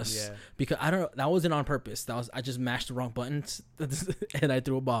saved bomb, us. Yeah. Because that wasn't on purpose. I just mashed the wrong buttons and I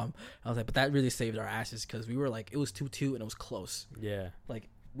threw a bomb. I was like, but that really saved our asses because we were like, it was 2-2 and it was close. Yeah. Like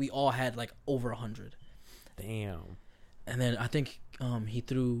we all had like over 100. Damn. And then I think he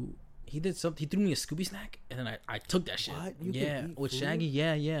threw me a Scooby snack and then I took that shit. What? You can yeah, eat with food? Shaggy.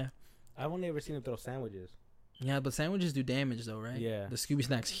 Yeah. I've only ever seen him throw sandwiches. Yeah, but sandwiches do damage though, right? Yeah. The Scooby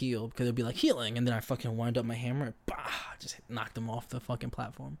snacks heal because it'll be like healing, and then I fucking wind up my hammer and bah, just knocked them off the fucking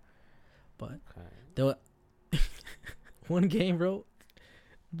platform. But Okay. there was one game, bro.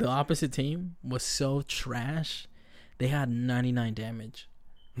 The opposite team was so trash. They had 99 damage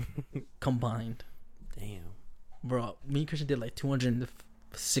combined, Damn. bro. Me and Christian did like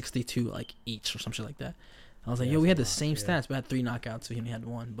 262 like each or some shit like that. I was like, Yeah, yo, we had the that's a same lot, yeah. stats, but I had 3 knockouts, so he only had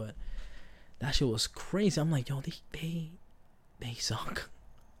 1. But that shit was crazy. I'm like, yo, they suck.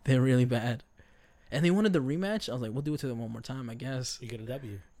 They're really bad. And they wanted the rematch. I was like, we'll do it to them one more time, I guess. You get a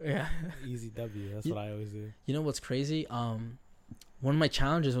W. Yeah. Easy W. That's You- what I always do. You know what's crazy? One of my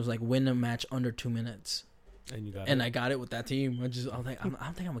challenges was like win a match under 2 minutes, And you got and it. I got it with that team. I was like, I don't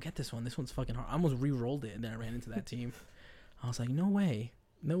think I'm gonna get this one. This one's fucking hard. I almost re-rolled it, and then I ran into that team. I was like, no way.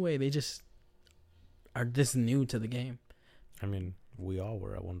 They just are this new to the game. I mean, we all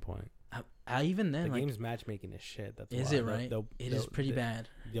were at one point. I even The then like, game's matchmaking is shit. That's is why. it right? It is pretty bad.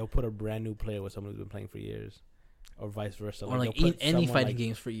 They'll put a brand new player with someone who's been playing for years, or vice versa. Or like they'll put any someone, fighting like-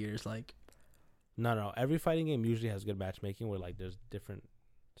 games for years. Like No. Every fighting game usually has good matchmaking where like there's different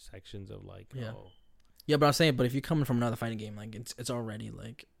sections of like. Yeah. Oh, yeah, but I'm saying, but if you're coming from another fighting game, like it's already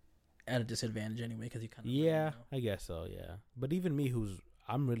like at a disadvantage anyway because you kind of yeah, I guess so. Yeah, but even me,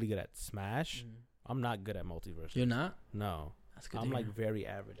 I'm really good at Smash. Mm. I'm not good at multiverses. You're not. No, That's good. I'm to like hear. very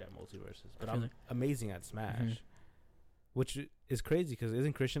average at multiverses, but I feel I'm like- amazing at Smash, Mhm. which is crazy because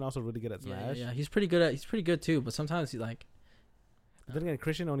isn't Christian also really good at Smash? Yeah. He's pretty good He's pretty good too, but sometimes he like. But then again,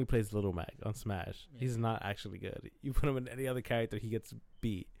 Christian only plays Little Mac on Smash. Yeah. He's not actually good. You put him in any other character, he gets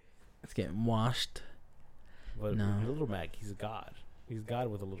beat. It's getting washed. But No. Little Mac, he's a god. He's god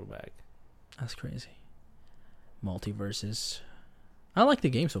with a Little Mac. That's crazy. Multiverses. I like the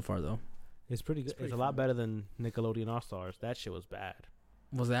game so far though. It's pretty good. It's, pretty a lot better than Nickelodeon All Stars. That shit was bad.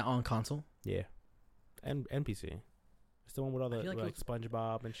 Was that on console? Yeah, and NPC. It's the one with all I the feel like like it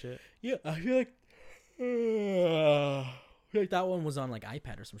SpongeBob and shit. Yeah, I feel like. That one was on like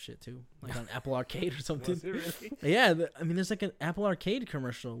iPad or some shit too, like on Apple Arcade or something. Was it really? Yeah, I mean, there's like an Apple Arcade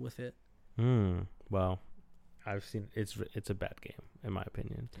commercial with it. Well, I've seen it's a bad game in my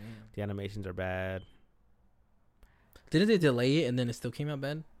opinion. The animations are bad. Didn't they delay it and then it still came out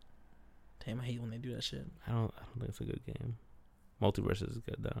bad? Damn, I hate when they do that shit. I don't think it's a good game. Multiverse is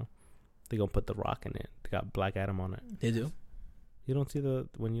good though. They gonna put The Rock in it. They got Black Adam on it. They do. You don't see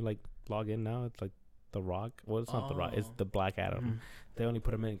when you like log in now. It's like The Rock. Well, it's not The Rock. It's Oh. the Black Adam. They only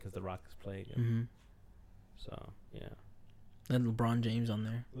put him in because The Rock is playing it. Mm-hmm. So yeah. And LeBron James on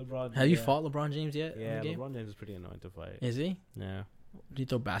there. LeBron. Have you fought LeBron James yet? in Yeah, the game? LeBron James is pretty annoying to fight. Is he? Yeah. Do you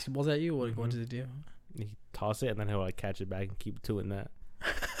throw basketballs at you? What Mhm. does he do? He toss it and then he'll like catch it back and keep doing that.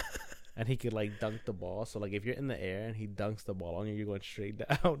 And he could like dunk the ball. So like if you're in the air and he dunks the ball on you, you're going straight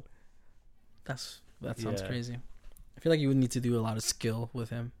down. That sounds Yeah. crazy. I feel like you would need to do a lot of skill with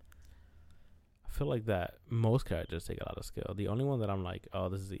him. I feel like that most characters take a lot of skill. The only one that I'm like, oh,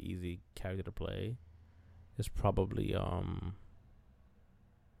 this is an easy character to play is probably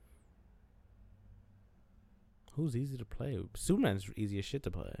who's easy to play? Superman's easy as shit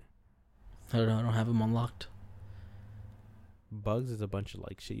to play. I don't know. I don't have him unlocked. Bugs is a bunch of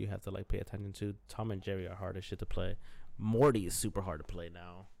like shit you have to like pay attention to. Tom and Jerry are hard as shit to play. Morty is super hard to play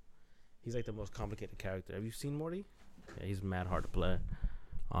now. He's like the most complicated character. Have you seen Morty? Yeah, he's mad hard to play.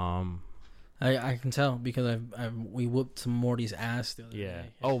 I can tell because we whooped some Morty's ass the other Yeah. day.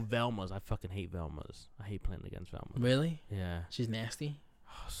 Oh, Velma's. I fucking hate Velma's. I hate playing against Velma. Really? Yeah. She's nasty.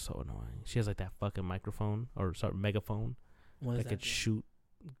 Oh, so annoying. She has like that fucking microphone or sorry, megaphone What is that that? could do? shoot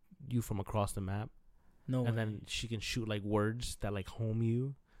you from across the map, No. and way. then she can shoot like words that like home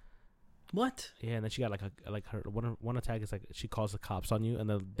you. What? Yeah, and then she got like her one attack is like she calls the cops on you, and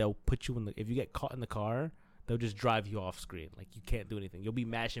they'll put you in the if you get caught in the car, they'll just drive you off screen. Like you can't do anything. You'll be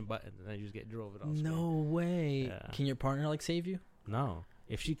mashing buttons, and then you just get driven off. No way. Yeah. Can your partner like save you? No.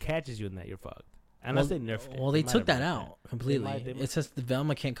 If she catches you in that, you're fucked. Unless they nerfed it. Well, they took that out They completely. might- It says the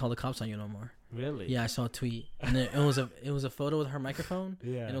Velma can't call the cops on you no more. Really? Yeah, I saw a tweet, and it was a photo with her microphone,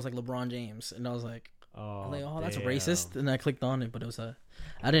 Yeah. and it was like LeBron James, and I was like, oh, that's damn. racist, and I clicked on it, but it was I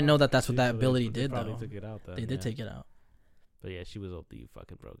didn't know that's what that So ability they did probably though. took it out then, They did take it out. But yeah, she was OD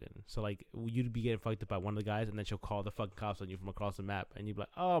fucking broken. So like, you'd be getting fucked up by one of the guys, and then she'll call the fucking cops on you from across the map, and you'd be like,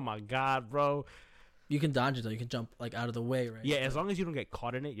 "Oh my god, bro." You can dodge it though. You can jump like out of the way, right? Yeah, as long as you don't get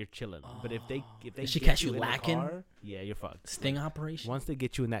caught in it, you're chilling. But if they Did she get catch you in the lacking? car, yeah, you're fucked. Sting operation. Once they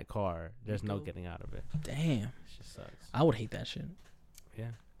get you in that car, there's no Go. getting out of it. Damn, It just sucks. I would hate that shit. Yeah,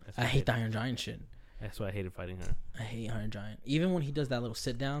 that's I why hate the Iron Giant shit. That's why I hated fighting her. I hate Iron Giant. Even when he does that little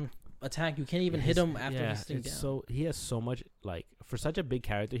sit down attack, you can't even hit him after he's sitting down. So he has so much like for such a big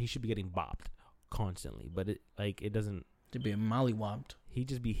character, he should be getting bopped constantly. But it doesn't. To be mollywopped. He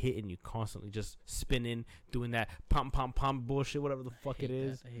just be hitting you constantly, just spinning, doing that pump bullshit, whatever the fuck it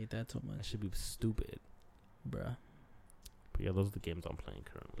is. I hate that so That much, should be stupid. bruh. But yeah, those are the games I'm playing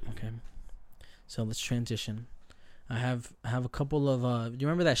currently. Okay, so let's transition. I have a couple of. Do you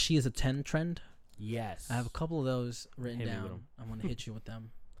remember that She Is a 10 trend? Yes. I have a couple of those written Hit me with down. 'em. I'm gonna hit you with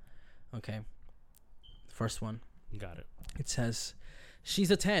them. Okay. First one. Got it. It says,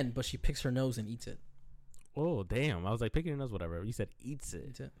 "She's a 10, but she picks her nose and eats it." Oh damn! I was like picking your nose, whatever. You said eats it.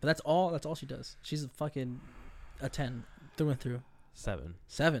 Eats it. But that's all. That's all she does. She's a fucking a 10 through and through. 7.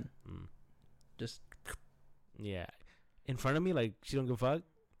 7. Mm. Just Yeah. In front of me, like she don't give a fuck,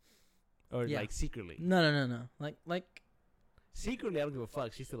 or Yeah. like secretly. no. Like Secretly, I don't give a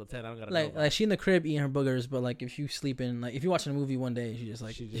fuck. She's still a 10. I don't gotta know. like she in the crib eating her boogers, but like if you sleeping, like if you're watching a movie one day, she just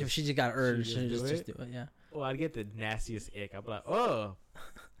like She if just- she just got urged, she she just just do do it. Yeah. Oh, I'd get the nastiest ick. I'd be like, oh.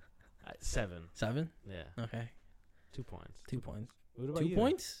 7. 7. Yeah. Okay. 2 points. 2 points. What about 2 you?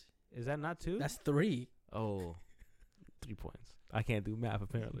 points. Is that not 2? That's 3. Oh. 3 points. I can't do math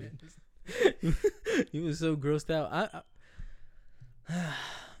apparently. You was so grossed out.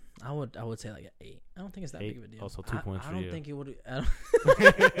 I would say like an 8. I don't think it's that 8, big of a deal. also 2 points I for don't you. think it would.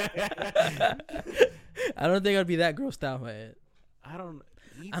 I don't think I'd be that grossed out by it. I don't.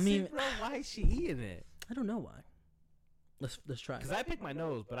 I mean, it, bro, why is she eating it? I don't know why. Let's try. Because I pick my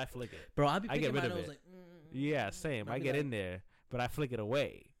nose, but I flick it. Bro, I'd be I picking get rid my of nose it. like. Yeah, same. I'd I be get like- in there, but I flick it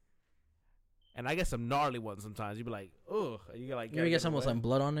away. And I get some gnarly ones sometimes. You be like, ugh. You get like. You ever get some with some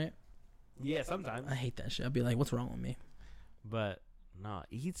blood on it? Yeah, sometimes. I hate that shit. I'd be like, what's wrong with me? But nah,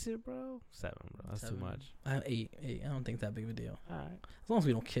 eats it, bro. 7, bro. That's 7. too much. I have 8. I don't think it's that big of a deal. All right. As long as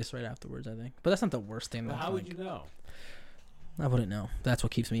we don't kiss right afterwards, I think. But that's not the worst thing. But That how would you know? I wouldn't know. That's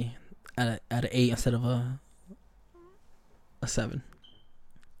what keeps me at an 8 instead of a 7.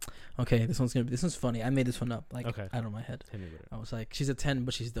 Okay, this one's funny. I made this one up like Okay. out of my head. Hit me with it. I was like, she's a 10,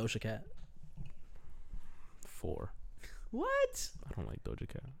 but she's Doja Cat. 4. What? I don't like Doja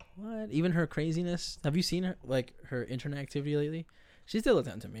Cat. What? Even her craziness. Have you seen her like her internet activity lately? She's still a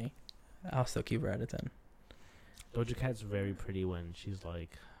 10 to me. I'll still keep her at a 10. Doja Cat's very pretty when she's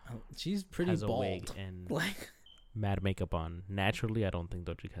like She's pretty has a wig bald. and Like, mad makeup on. Naturally, I don't think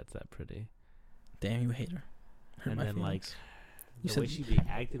Doja Cat's that pretty. damn, you hate her. Hurt And my then like feelings. the You way said- she be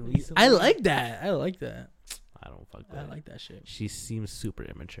acting recently. I like that. I like that. I don't fuck that. I like that shit. She seems super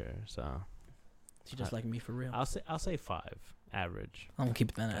immature, so She just like me for real. I'll say 5, average. I'm gonna keep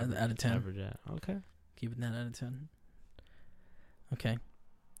it that out of 10. Average, yeah. Okay. Keep it that out of 10. Okay.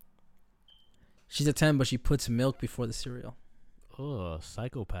 She's a 10, but she puts milk before the cereal. Oh,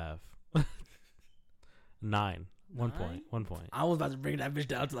 psychopath. 9. 1 9? point. 1 point. I was about to bring that bitch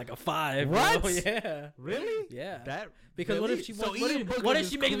down to like a 5. What? Bro. Yeah. Really? Yeah. That Because what really? if she So what eating if, boogers what if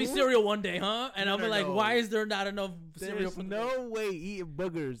is she makes me cool? cereal one day, huh? And No, I'm no, like, no. why is there not enough cereal There's for no way eating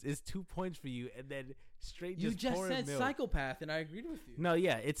boogers is 2 points for you, and then straight You just pouring said milk. psychopath, and I agreed with you. No,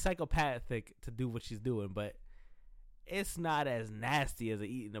 yeah, it's psychopathic to do what she's doing, but it's not as nasty as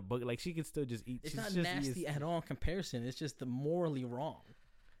eating a booger. Like she can still just eat. It's she's not just nasty at all in comparison. It's just the morally wrong.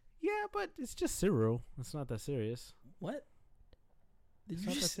 Yeah, but it's just cereal. It's not that serious. What? Did It's you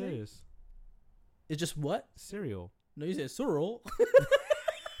not that just say? serious. It's just what? Cereal. No, you said cereal.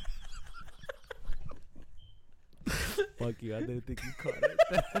 Fuck you! I didn't think you caught it.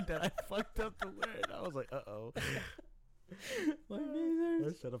 that I fucked up the word. I was like, uh oh.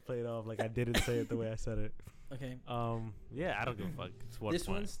 I should have played off like I didn't say it the way I said it. Okay. Yeah, I don't give a fuck. It's 1 This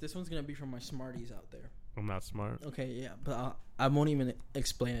point. one's gonna be for my smarties out there. I'm not smart. Okay, yeah, but I won't even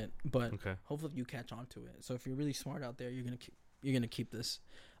explain it. But Okay. hopefully you catch on to it. So if you're really smart out there, you're gonna keep this.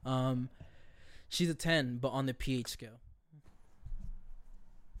 She's a 10, but on the pH scale.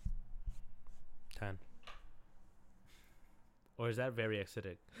 10. Or is that very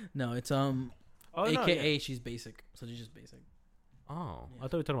acidic? No, it's Oh, no, AKA yeah. she's basic. So she's just basic. Oh, Yeah. I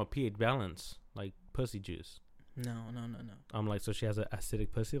thought we were talking about pH balance, like pussy juice. No. I'm like, so she has an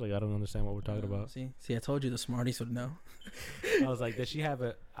acidic pussy? Like, I don't understand what we're talking about. See, I told you the smarties would know. I was like, does she have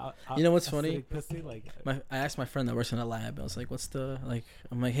a You know what's funny? pussy? Like, I asked my friend that works in a lab. I was like, "What's the like?"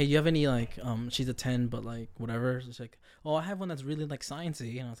 I'm like, "Hey, you have any like?" She's a 10, but like whatever. She's like, "Oh, I have one that's really like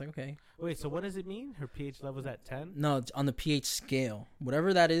sciencey," and I was like, "Okay." wait, so what does it mean? Her pH level's at 10? No, it's on the pH scale,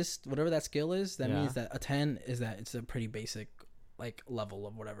 whatever that is, whatever that scale is, that Yeah. means that a 10 is that it's a pretty basic like level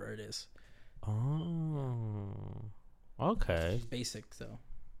of whatever it is. Oh, okay. It's basic, so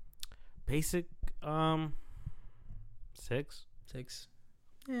Basic, 6. 6.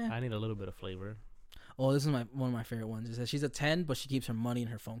 Yeah. I need a little bit of flavor. Oh, this is one of my favorite ones. It says she's a 10, but she keeps her money in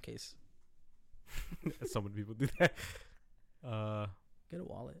her phone case. So many people do that. Get a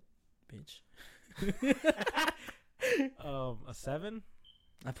wallet, bitch. A 7?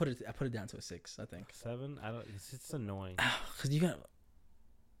 I put it down to a 6. I think 7? I don't. It's annoying. because you got.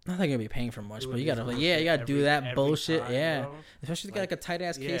 Not that you're gonna be paying for much, Doing but you this gotta bullshit you gotta do every that bullshit, time, yeah. bro. Especially if you got like a tight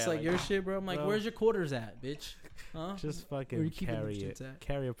ass case Yeah, like like, your shit, bro. I'm like, bro. where's your quarters at, bitch? Huh? Just Where fucking you keeping carry them it. shits at?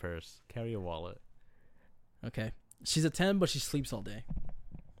 Carry a purse. Carry a wallet. Okay, she's a 10, but she sleeps all day.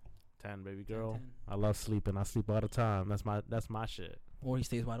 10, baby girl. 10. I love sleeping. I sleep all the time. That's my shit. Or he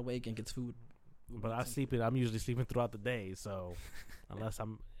stays wide awake and gets food. But I'm usually sleeping throughout the day. So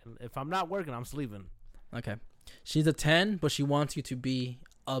if I'm not working, I'm sleeping. Okay, she's a 10, but she wants you to be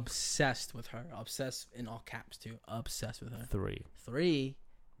obsessed with her. Obsessed in all caps too. Obsessed with her. 3. 3.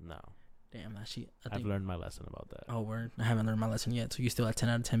 No. Damn, that she. I I've think. learned my lesson about that. Oh, word. I haven't learned my lesson yet. So you still at 10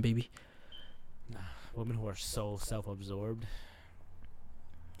 out of 10, baby. Women who are so self-absorbed,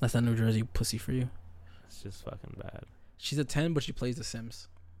 That's that New Jersey pussy for you. it's just fucking bad. She's a 10, but she plays The Sims.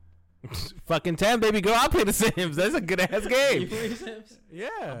 Fucking 10, baby girl. I play The Sims. That's a good ass You game. play The Sims? Yeah.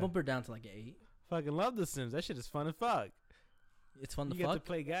 I'll bump her down to like an 8. Fucking love The Sims. That shit is fun as fuck. It's fun to You get to fuck.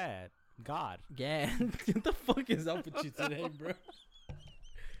 play God. Yeah. What the fuck is up with you today, bro?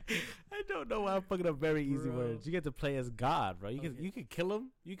 I don't know why I'm fucking up very easy Bro. words. You get to play as God, bro. You Okay. can kill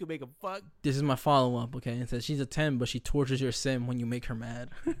him. You can make him fuck. This is my follow up, okay? It says she's a 10, but she tortures your sim when you make her mad.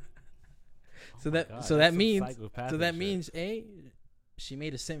 So Oh my that God, so that's that some means psychopathic so that shit. means she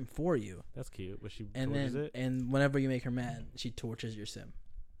made a sim for you. That's cute. But she And tortures then it. and whenever you make her mad, she tortures your sim.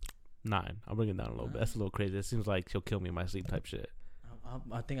 9. I'll bring it down a little bit. That's a little crazy. It seems like she'll kill me in my sleep type shit.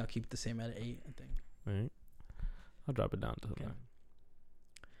 I think I'll keep it the same at 8, I think. All right. I'll drop it down to Okay. 9.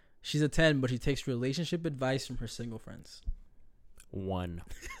 She's a 10, but she takes relationship advice from her single friends. 1.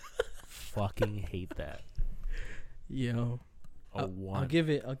 Fucking hate that. Yo. A 1. I'll give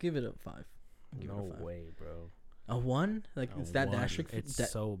it a 5. Give it No a 5. way, bro. A 1? Like A it's that 1. asterisk? It's that,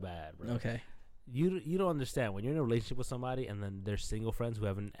 so bad, bro. okay. You don't understand when you're in a relationship with somebody and then their single friends who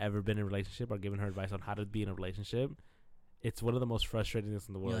haven't ever been in a relationship are giving her advice on how to be in a relationship. It's one of the most frustrating things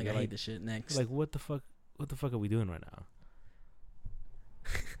in the world. You're like, You're I hate this shit. Next. like, what the fuck are we doing right now?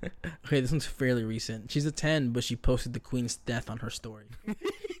 Okay, this one's fairly recent. She's a 10, but she posted the Queen's death on her story.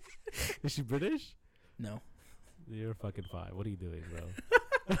 Is she British? No. You're a fucking 5. What are you doing, bro?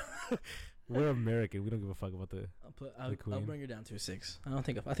 We're American. We don't give a fuck about the. I'll Queen. bring her down to a 6. I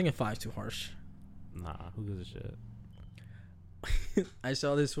think a 5 is too harsh. Nah, who gives a shit? I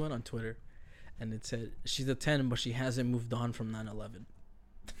saw this one on Twitter, and it said she's a 10, but she hasn't moved on from 9/11.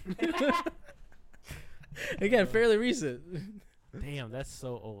 Again, fairly recent. Damn, that's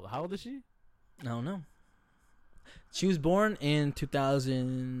so old. How old is she? I don't know. She was born in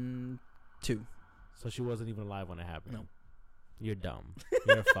 2002. So she wasn't even alive when it happened. No. You're dumb.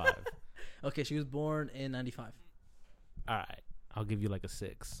 You're a 5. Okay, she was born in 95. All right, I'll give you like a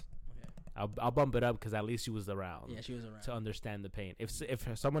 6. Okay. I'll bump it up because at least she was around. Yeah, she was around. To understand the pain. If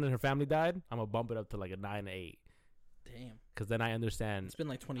someone in her family died, I'm gonna bump it up to like a 9, 8. Damn. Because then I understand. It's been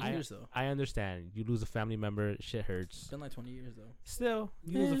like 20 years, though. I understand. You lose a family member, shit hurts. It's been like 20 years, though. Still,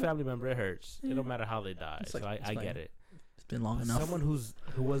 you lose a family member, it hurts. It don't matter how they die. It's So like- it's I fine. get it. It's been long But enough. someone who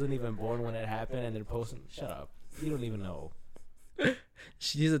wasn't even born when it happened and they're posting, shut up. You don't even know.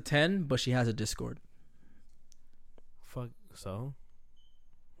 She's a 10, but she has a Discord. Fuck. So,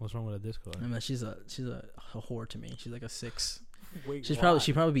 what's wrong with a Discord? I mean, she's a whore to me. She's like a 6. Wait, She'd why?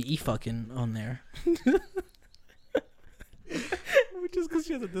 probably be e-fucking on there. Just because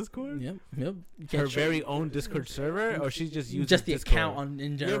she has a Discord? Yep. You Her can't very own Discord server, or she's just using just the Discord? account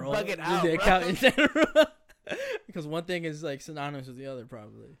in general. bugging Just out, the bro. account in general. Because one thing is like synonymous with the other,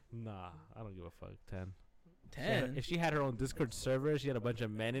 probably. Nah, I don't give a fuck. 10. 10. If she had her own Discord server, she had a bunch of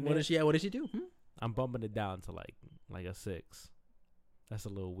men in What it. does she? Yeah, what does she do? I'm bumping it down to like a 6. That's a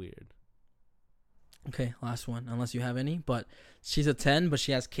little weird. Okay, last one. Unless you have any, but she's a 10, but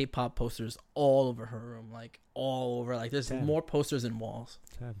she has K-pop posters all over her room, like all over. Like there's 10. more posters than walls.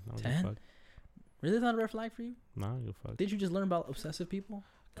 10. 10? Really, not a red flag for you? No, you fuck. Did you just learn about obsessive people?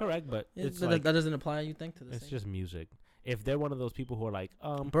 Correct, but it's that, like, that doesn't apply. You think to this? it's just music. If they're one of those people who are like,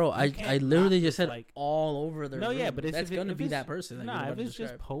 bro, I literally just said like all over their. no, room. yeah, but that's gonna be that person. That nah, you're if about it's to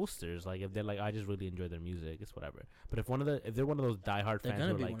just describe. posters, like if they're like, I just really enjoy their music, it's whatever. But if they're one of those diehard they're fans gonna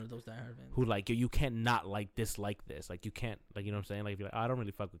who are be like, one of those diehard fans. who like you can't not like dislike this, like you can't, like you know what I'm saying, like if you're like, I don't really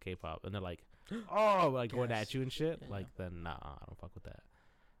fuck with K-pop, and they're like, oh, like going Yes. at you and shit, Yeah, like then nah, I don't fuck with that.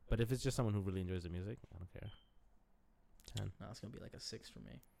 But if it's just someone who really enjoys the music, I don't care. 10. No, it's gonna be like a 6 for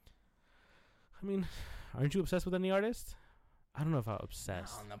me. I mean, aren't you obsessed with any artist? I don't know if I'm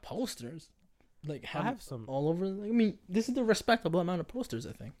obsessed. On the posters, like I have some. all over. Like, I mean, this is the respectable amount of posters,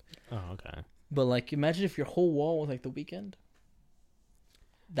 I think. Oh, okay. But like, imagine if your whole wall was like The Weeknd.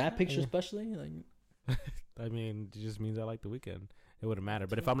 That picture, Yeah. especially, like, I mean, it just means I like The Weeknd. It wouldn't matter.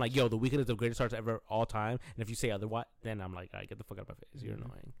 But if I'm like, yo, The Weeknd is the greatest artist ever all time, and if you say otherwise, then I'm like, all right, get the fuck out of my face. You're Mhm.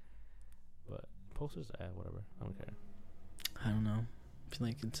 annoying. But posters, whatever. I don't care. I don't know. I feel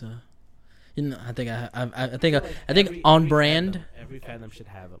like it's a. You know, I think I think Every on brand every fandom should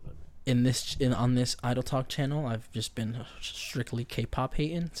have a limit. on this Idol Talk channel, I've just been strictly K-pop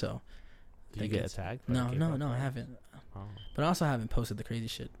hating. So Do you think get it's- attacked? by no, K-pop I fans? haven't. Oh. But I also haven't posted the crazy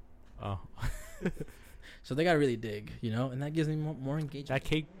shit. Oh. So they gotta really dig, you know, and that gives me more engagement.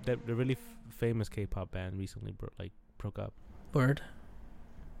 that the really famous K-pop band recently broke up. Word.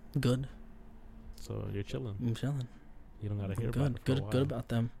 Good. So you're chilling. I'm chilling. You don't gotta hear Good. about it for a while. Good about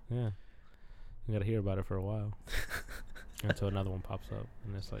them. Yeah. You gotta hear about it for a while. Until another one pops up.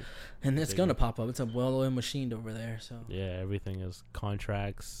 And it's like, And it's Big gonna one. pop up. It's a well-oiled machine over there. So yeah, everything is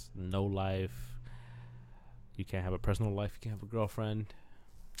contracts, no life. You can't have a personal life. You can't have a girlfriend.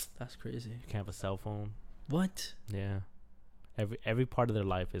 that's crazy. You can't have a cell phone. What? Yeah. Every part of their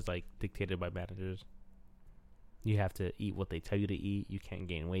life is like dictated by managers. You have to eat what they tell you to eat. You can't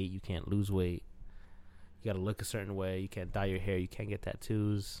gain weight. You can't lose weight. You gotta look a certain way. You can't dye your hair. You can't get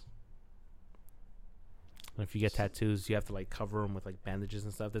tattoos. And if you get tattoos, you have to like cover them with like bandages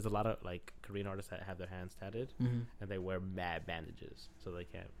and stuff. There's a lot of like Korean artists that have their hands tatted, Mm-hmm. and they wear mad bandages so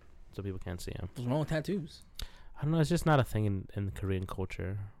people can't see them. What's wrong with tattoos? I don't know. It's just not a thing in Korean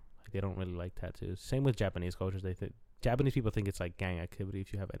culture. Like they don't really like tattoos. Same with Japanese cultures. They think Japanese people think it's like gang activity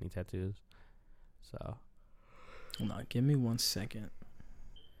if you have any tattoos. So Hold on, give me 1 second.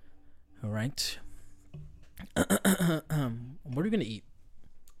 All right. What are you gonna eat?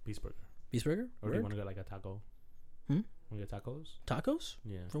 beef burger. Beef burger? Or do you Word? want to get like a taco? Hmm? Want to get tacos? Tacos?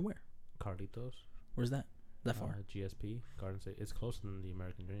 Yeah. From where? Carlitos. Where's that? That far? GSP. Garden State. It's closer than the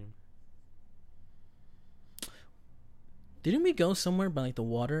American Dream. Didn't we go somewhere by like the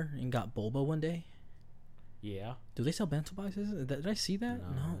water and got boba one day? Yeah. Do they sell bento boxes? Did I see that?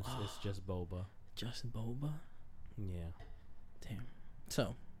 No. It's just boba. Just boba. Yeah. Damn.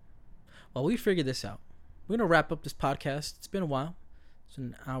 So, while we figure this out, we're gonna wrap up this podcast. It's been a while. It's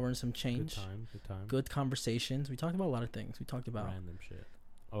an hour and some change. Good time. Good conversations. We talked about a lot of things. We talked about Random shit.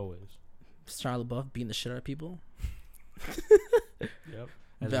 Always. Shia LaBeouf beating the shit out of people. Yep.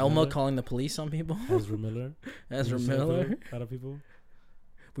 Velma calling the police on people. Ezra Miller. Ezra You said Miller. Thor? A lot of people.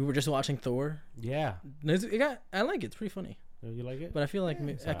 We were just watching Thor. Yeah. I like it. It's pretty funny. You like it? But I feel like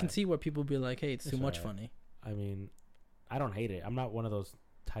it's I can alright. see where people be like, hey, it's too It's much alright. funny. I mean, I don't hate it. I'm not one of those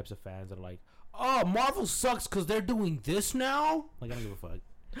types of fans that are like, oh, Marvel sucks because they're doing this now. Like, I don't give a fuck.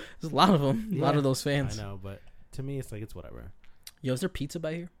 There's a lot of them. A lot Yeah, of those fans. I know, but to me, it's like, it's whatever. Yo, is there pizza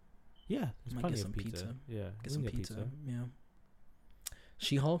by here? Yeah, there's Might plenty get of some pizza. pizza. Yeah, Get we some can pizza. Yeah.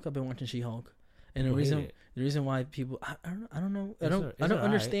 She-Hulk. I've been watching She-Hulk, and People hate the it. reason why people I don't know I It's don't a- I it's don't alright.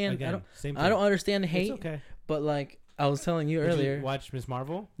 understand Again, same I don't thing. understand hate. It's okay. But like I was telling you Did earlier. you watch Miss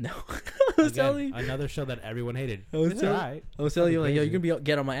Marvel? No, I was Again, telling you. another show that everyone hated. I was It's telling- alright. I was telling you, like, yo, Crazy. you're gonna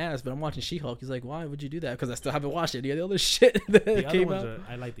get on my ass, but I'm watching She-Hulk. He's like, why would you do that? Because I still haven't watched it. Yeah, the other shit that The other came ones out.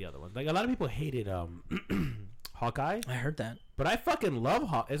 I like the other ones. Like a lot of people hated Hawkeye, I heard that. but I fucking love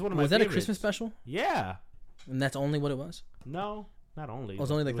Hawkeye. It's one of my Was that a favorites. Christmas special? Yeah. And that's only what it was. No, not only. It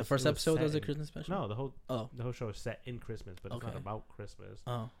was only like the first episode set was a in- Christmas special. No, the whole Oh, show is set in Christmas, but it's not Okay. about Christmas.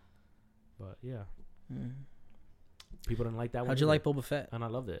 oh. But yeah, Mm. people didn't like that one. How'd you either, like Boba Fett? And I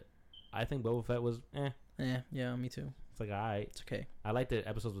loved it. I think Boba Fett was Yeah, me too. It's like alright. It's okay. I like the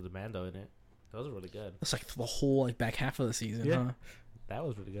episodes with the Mando in it. Those are really good. It's like the whole like back half of the season. Yeah. Huh? That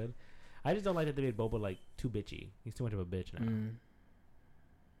was really good. I just don't like that they made Boba like too bitchy. He's too much of a bitch now. Mm.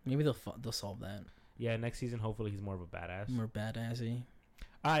 Maybe they'll solve that. Yeah, next season hopefully he's more of a badass. More badassy.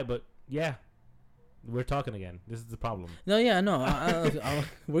 Alright, but yeah, We're talking again. This is the problem. No, yeah, no.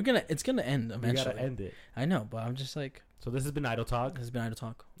 It's gonna end eventually. We gotta end it. I know, but I'm just like. So this has been Idle Talk. This has been Idle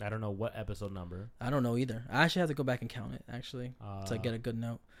Talk. I don't know what episode number. I don't know either. I actually have to go back and count it actually to get a good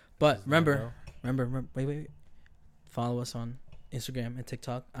note. But remember, wait. Follow us on Instagram and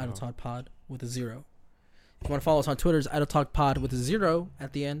TikTok, Idle Talk Pod with a 0. If you want to follow us on Twitter, it's Idle Talk Pod with a 0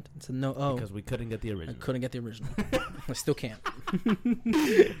 at the end. It's a no O. Because we couldn't get the original. I couldn't get the original. I still can't.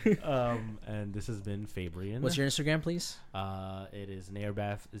 And this has been Fabrian. What's your Instagram, please? It is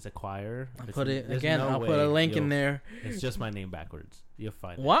Nairbath is acquire. I'll put a link in there. It's just my name backwards. You'll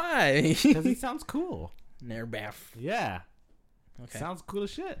find it. Why? Because it sounds cool. Nairbath. Yeah. Okay. Sounds cool as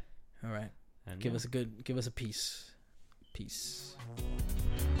shit. All right. And give us a piece. Peace.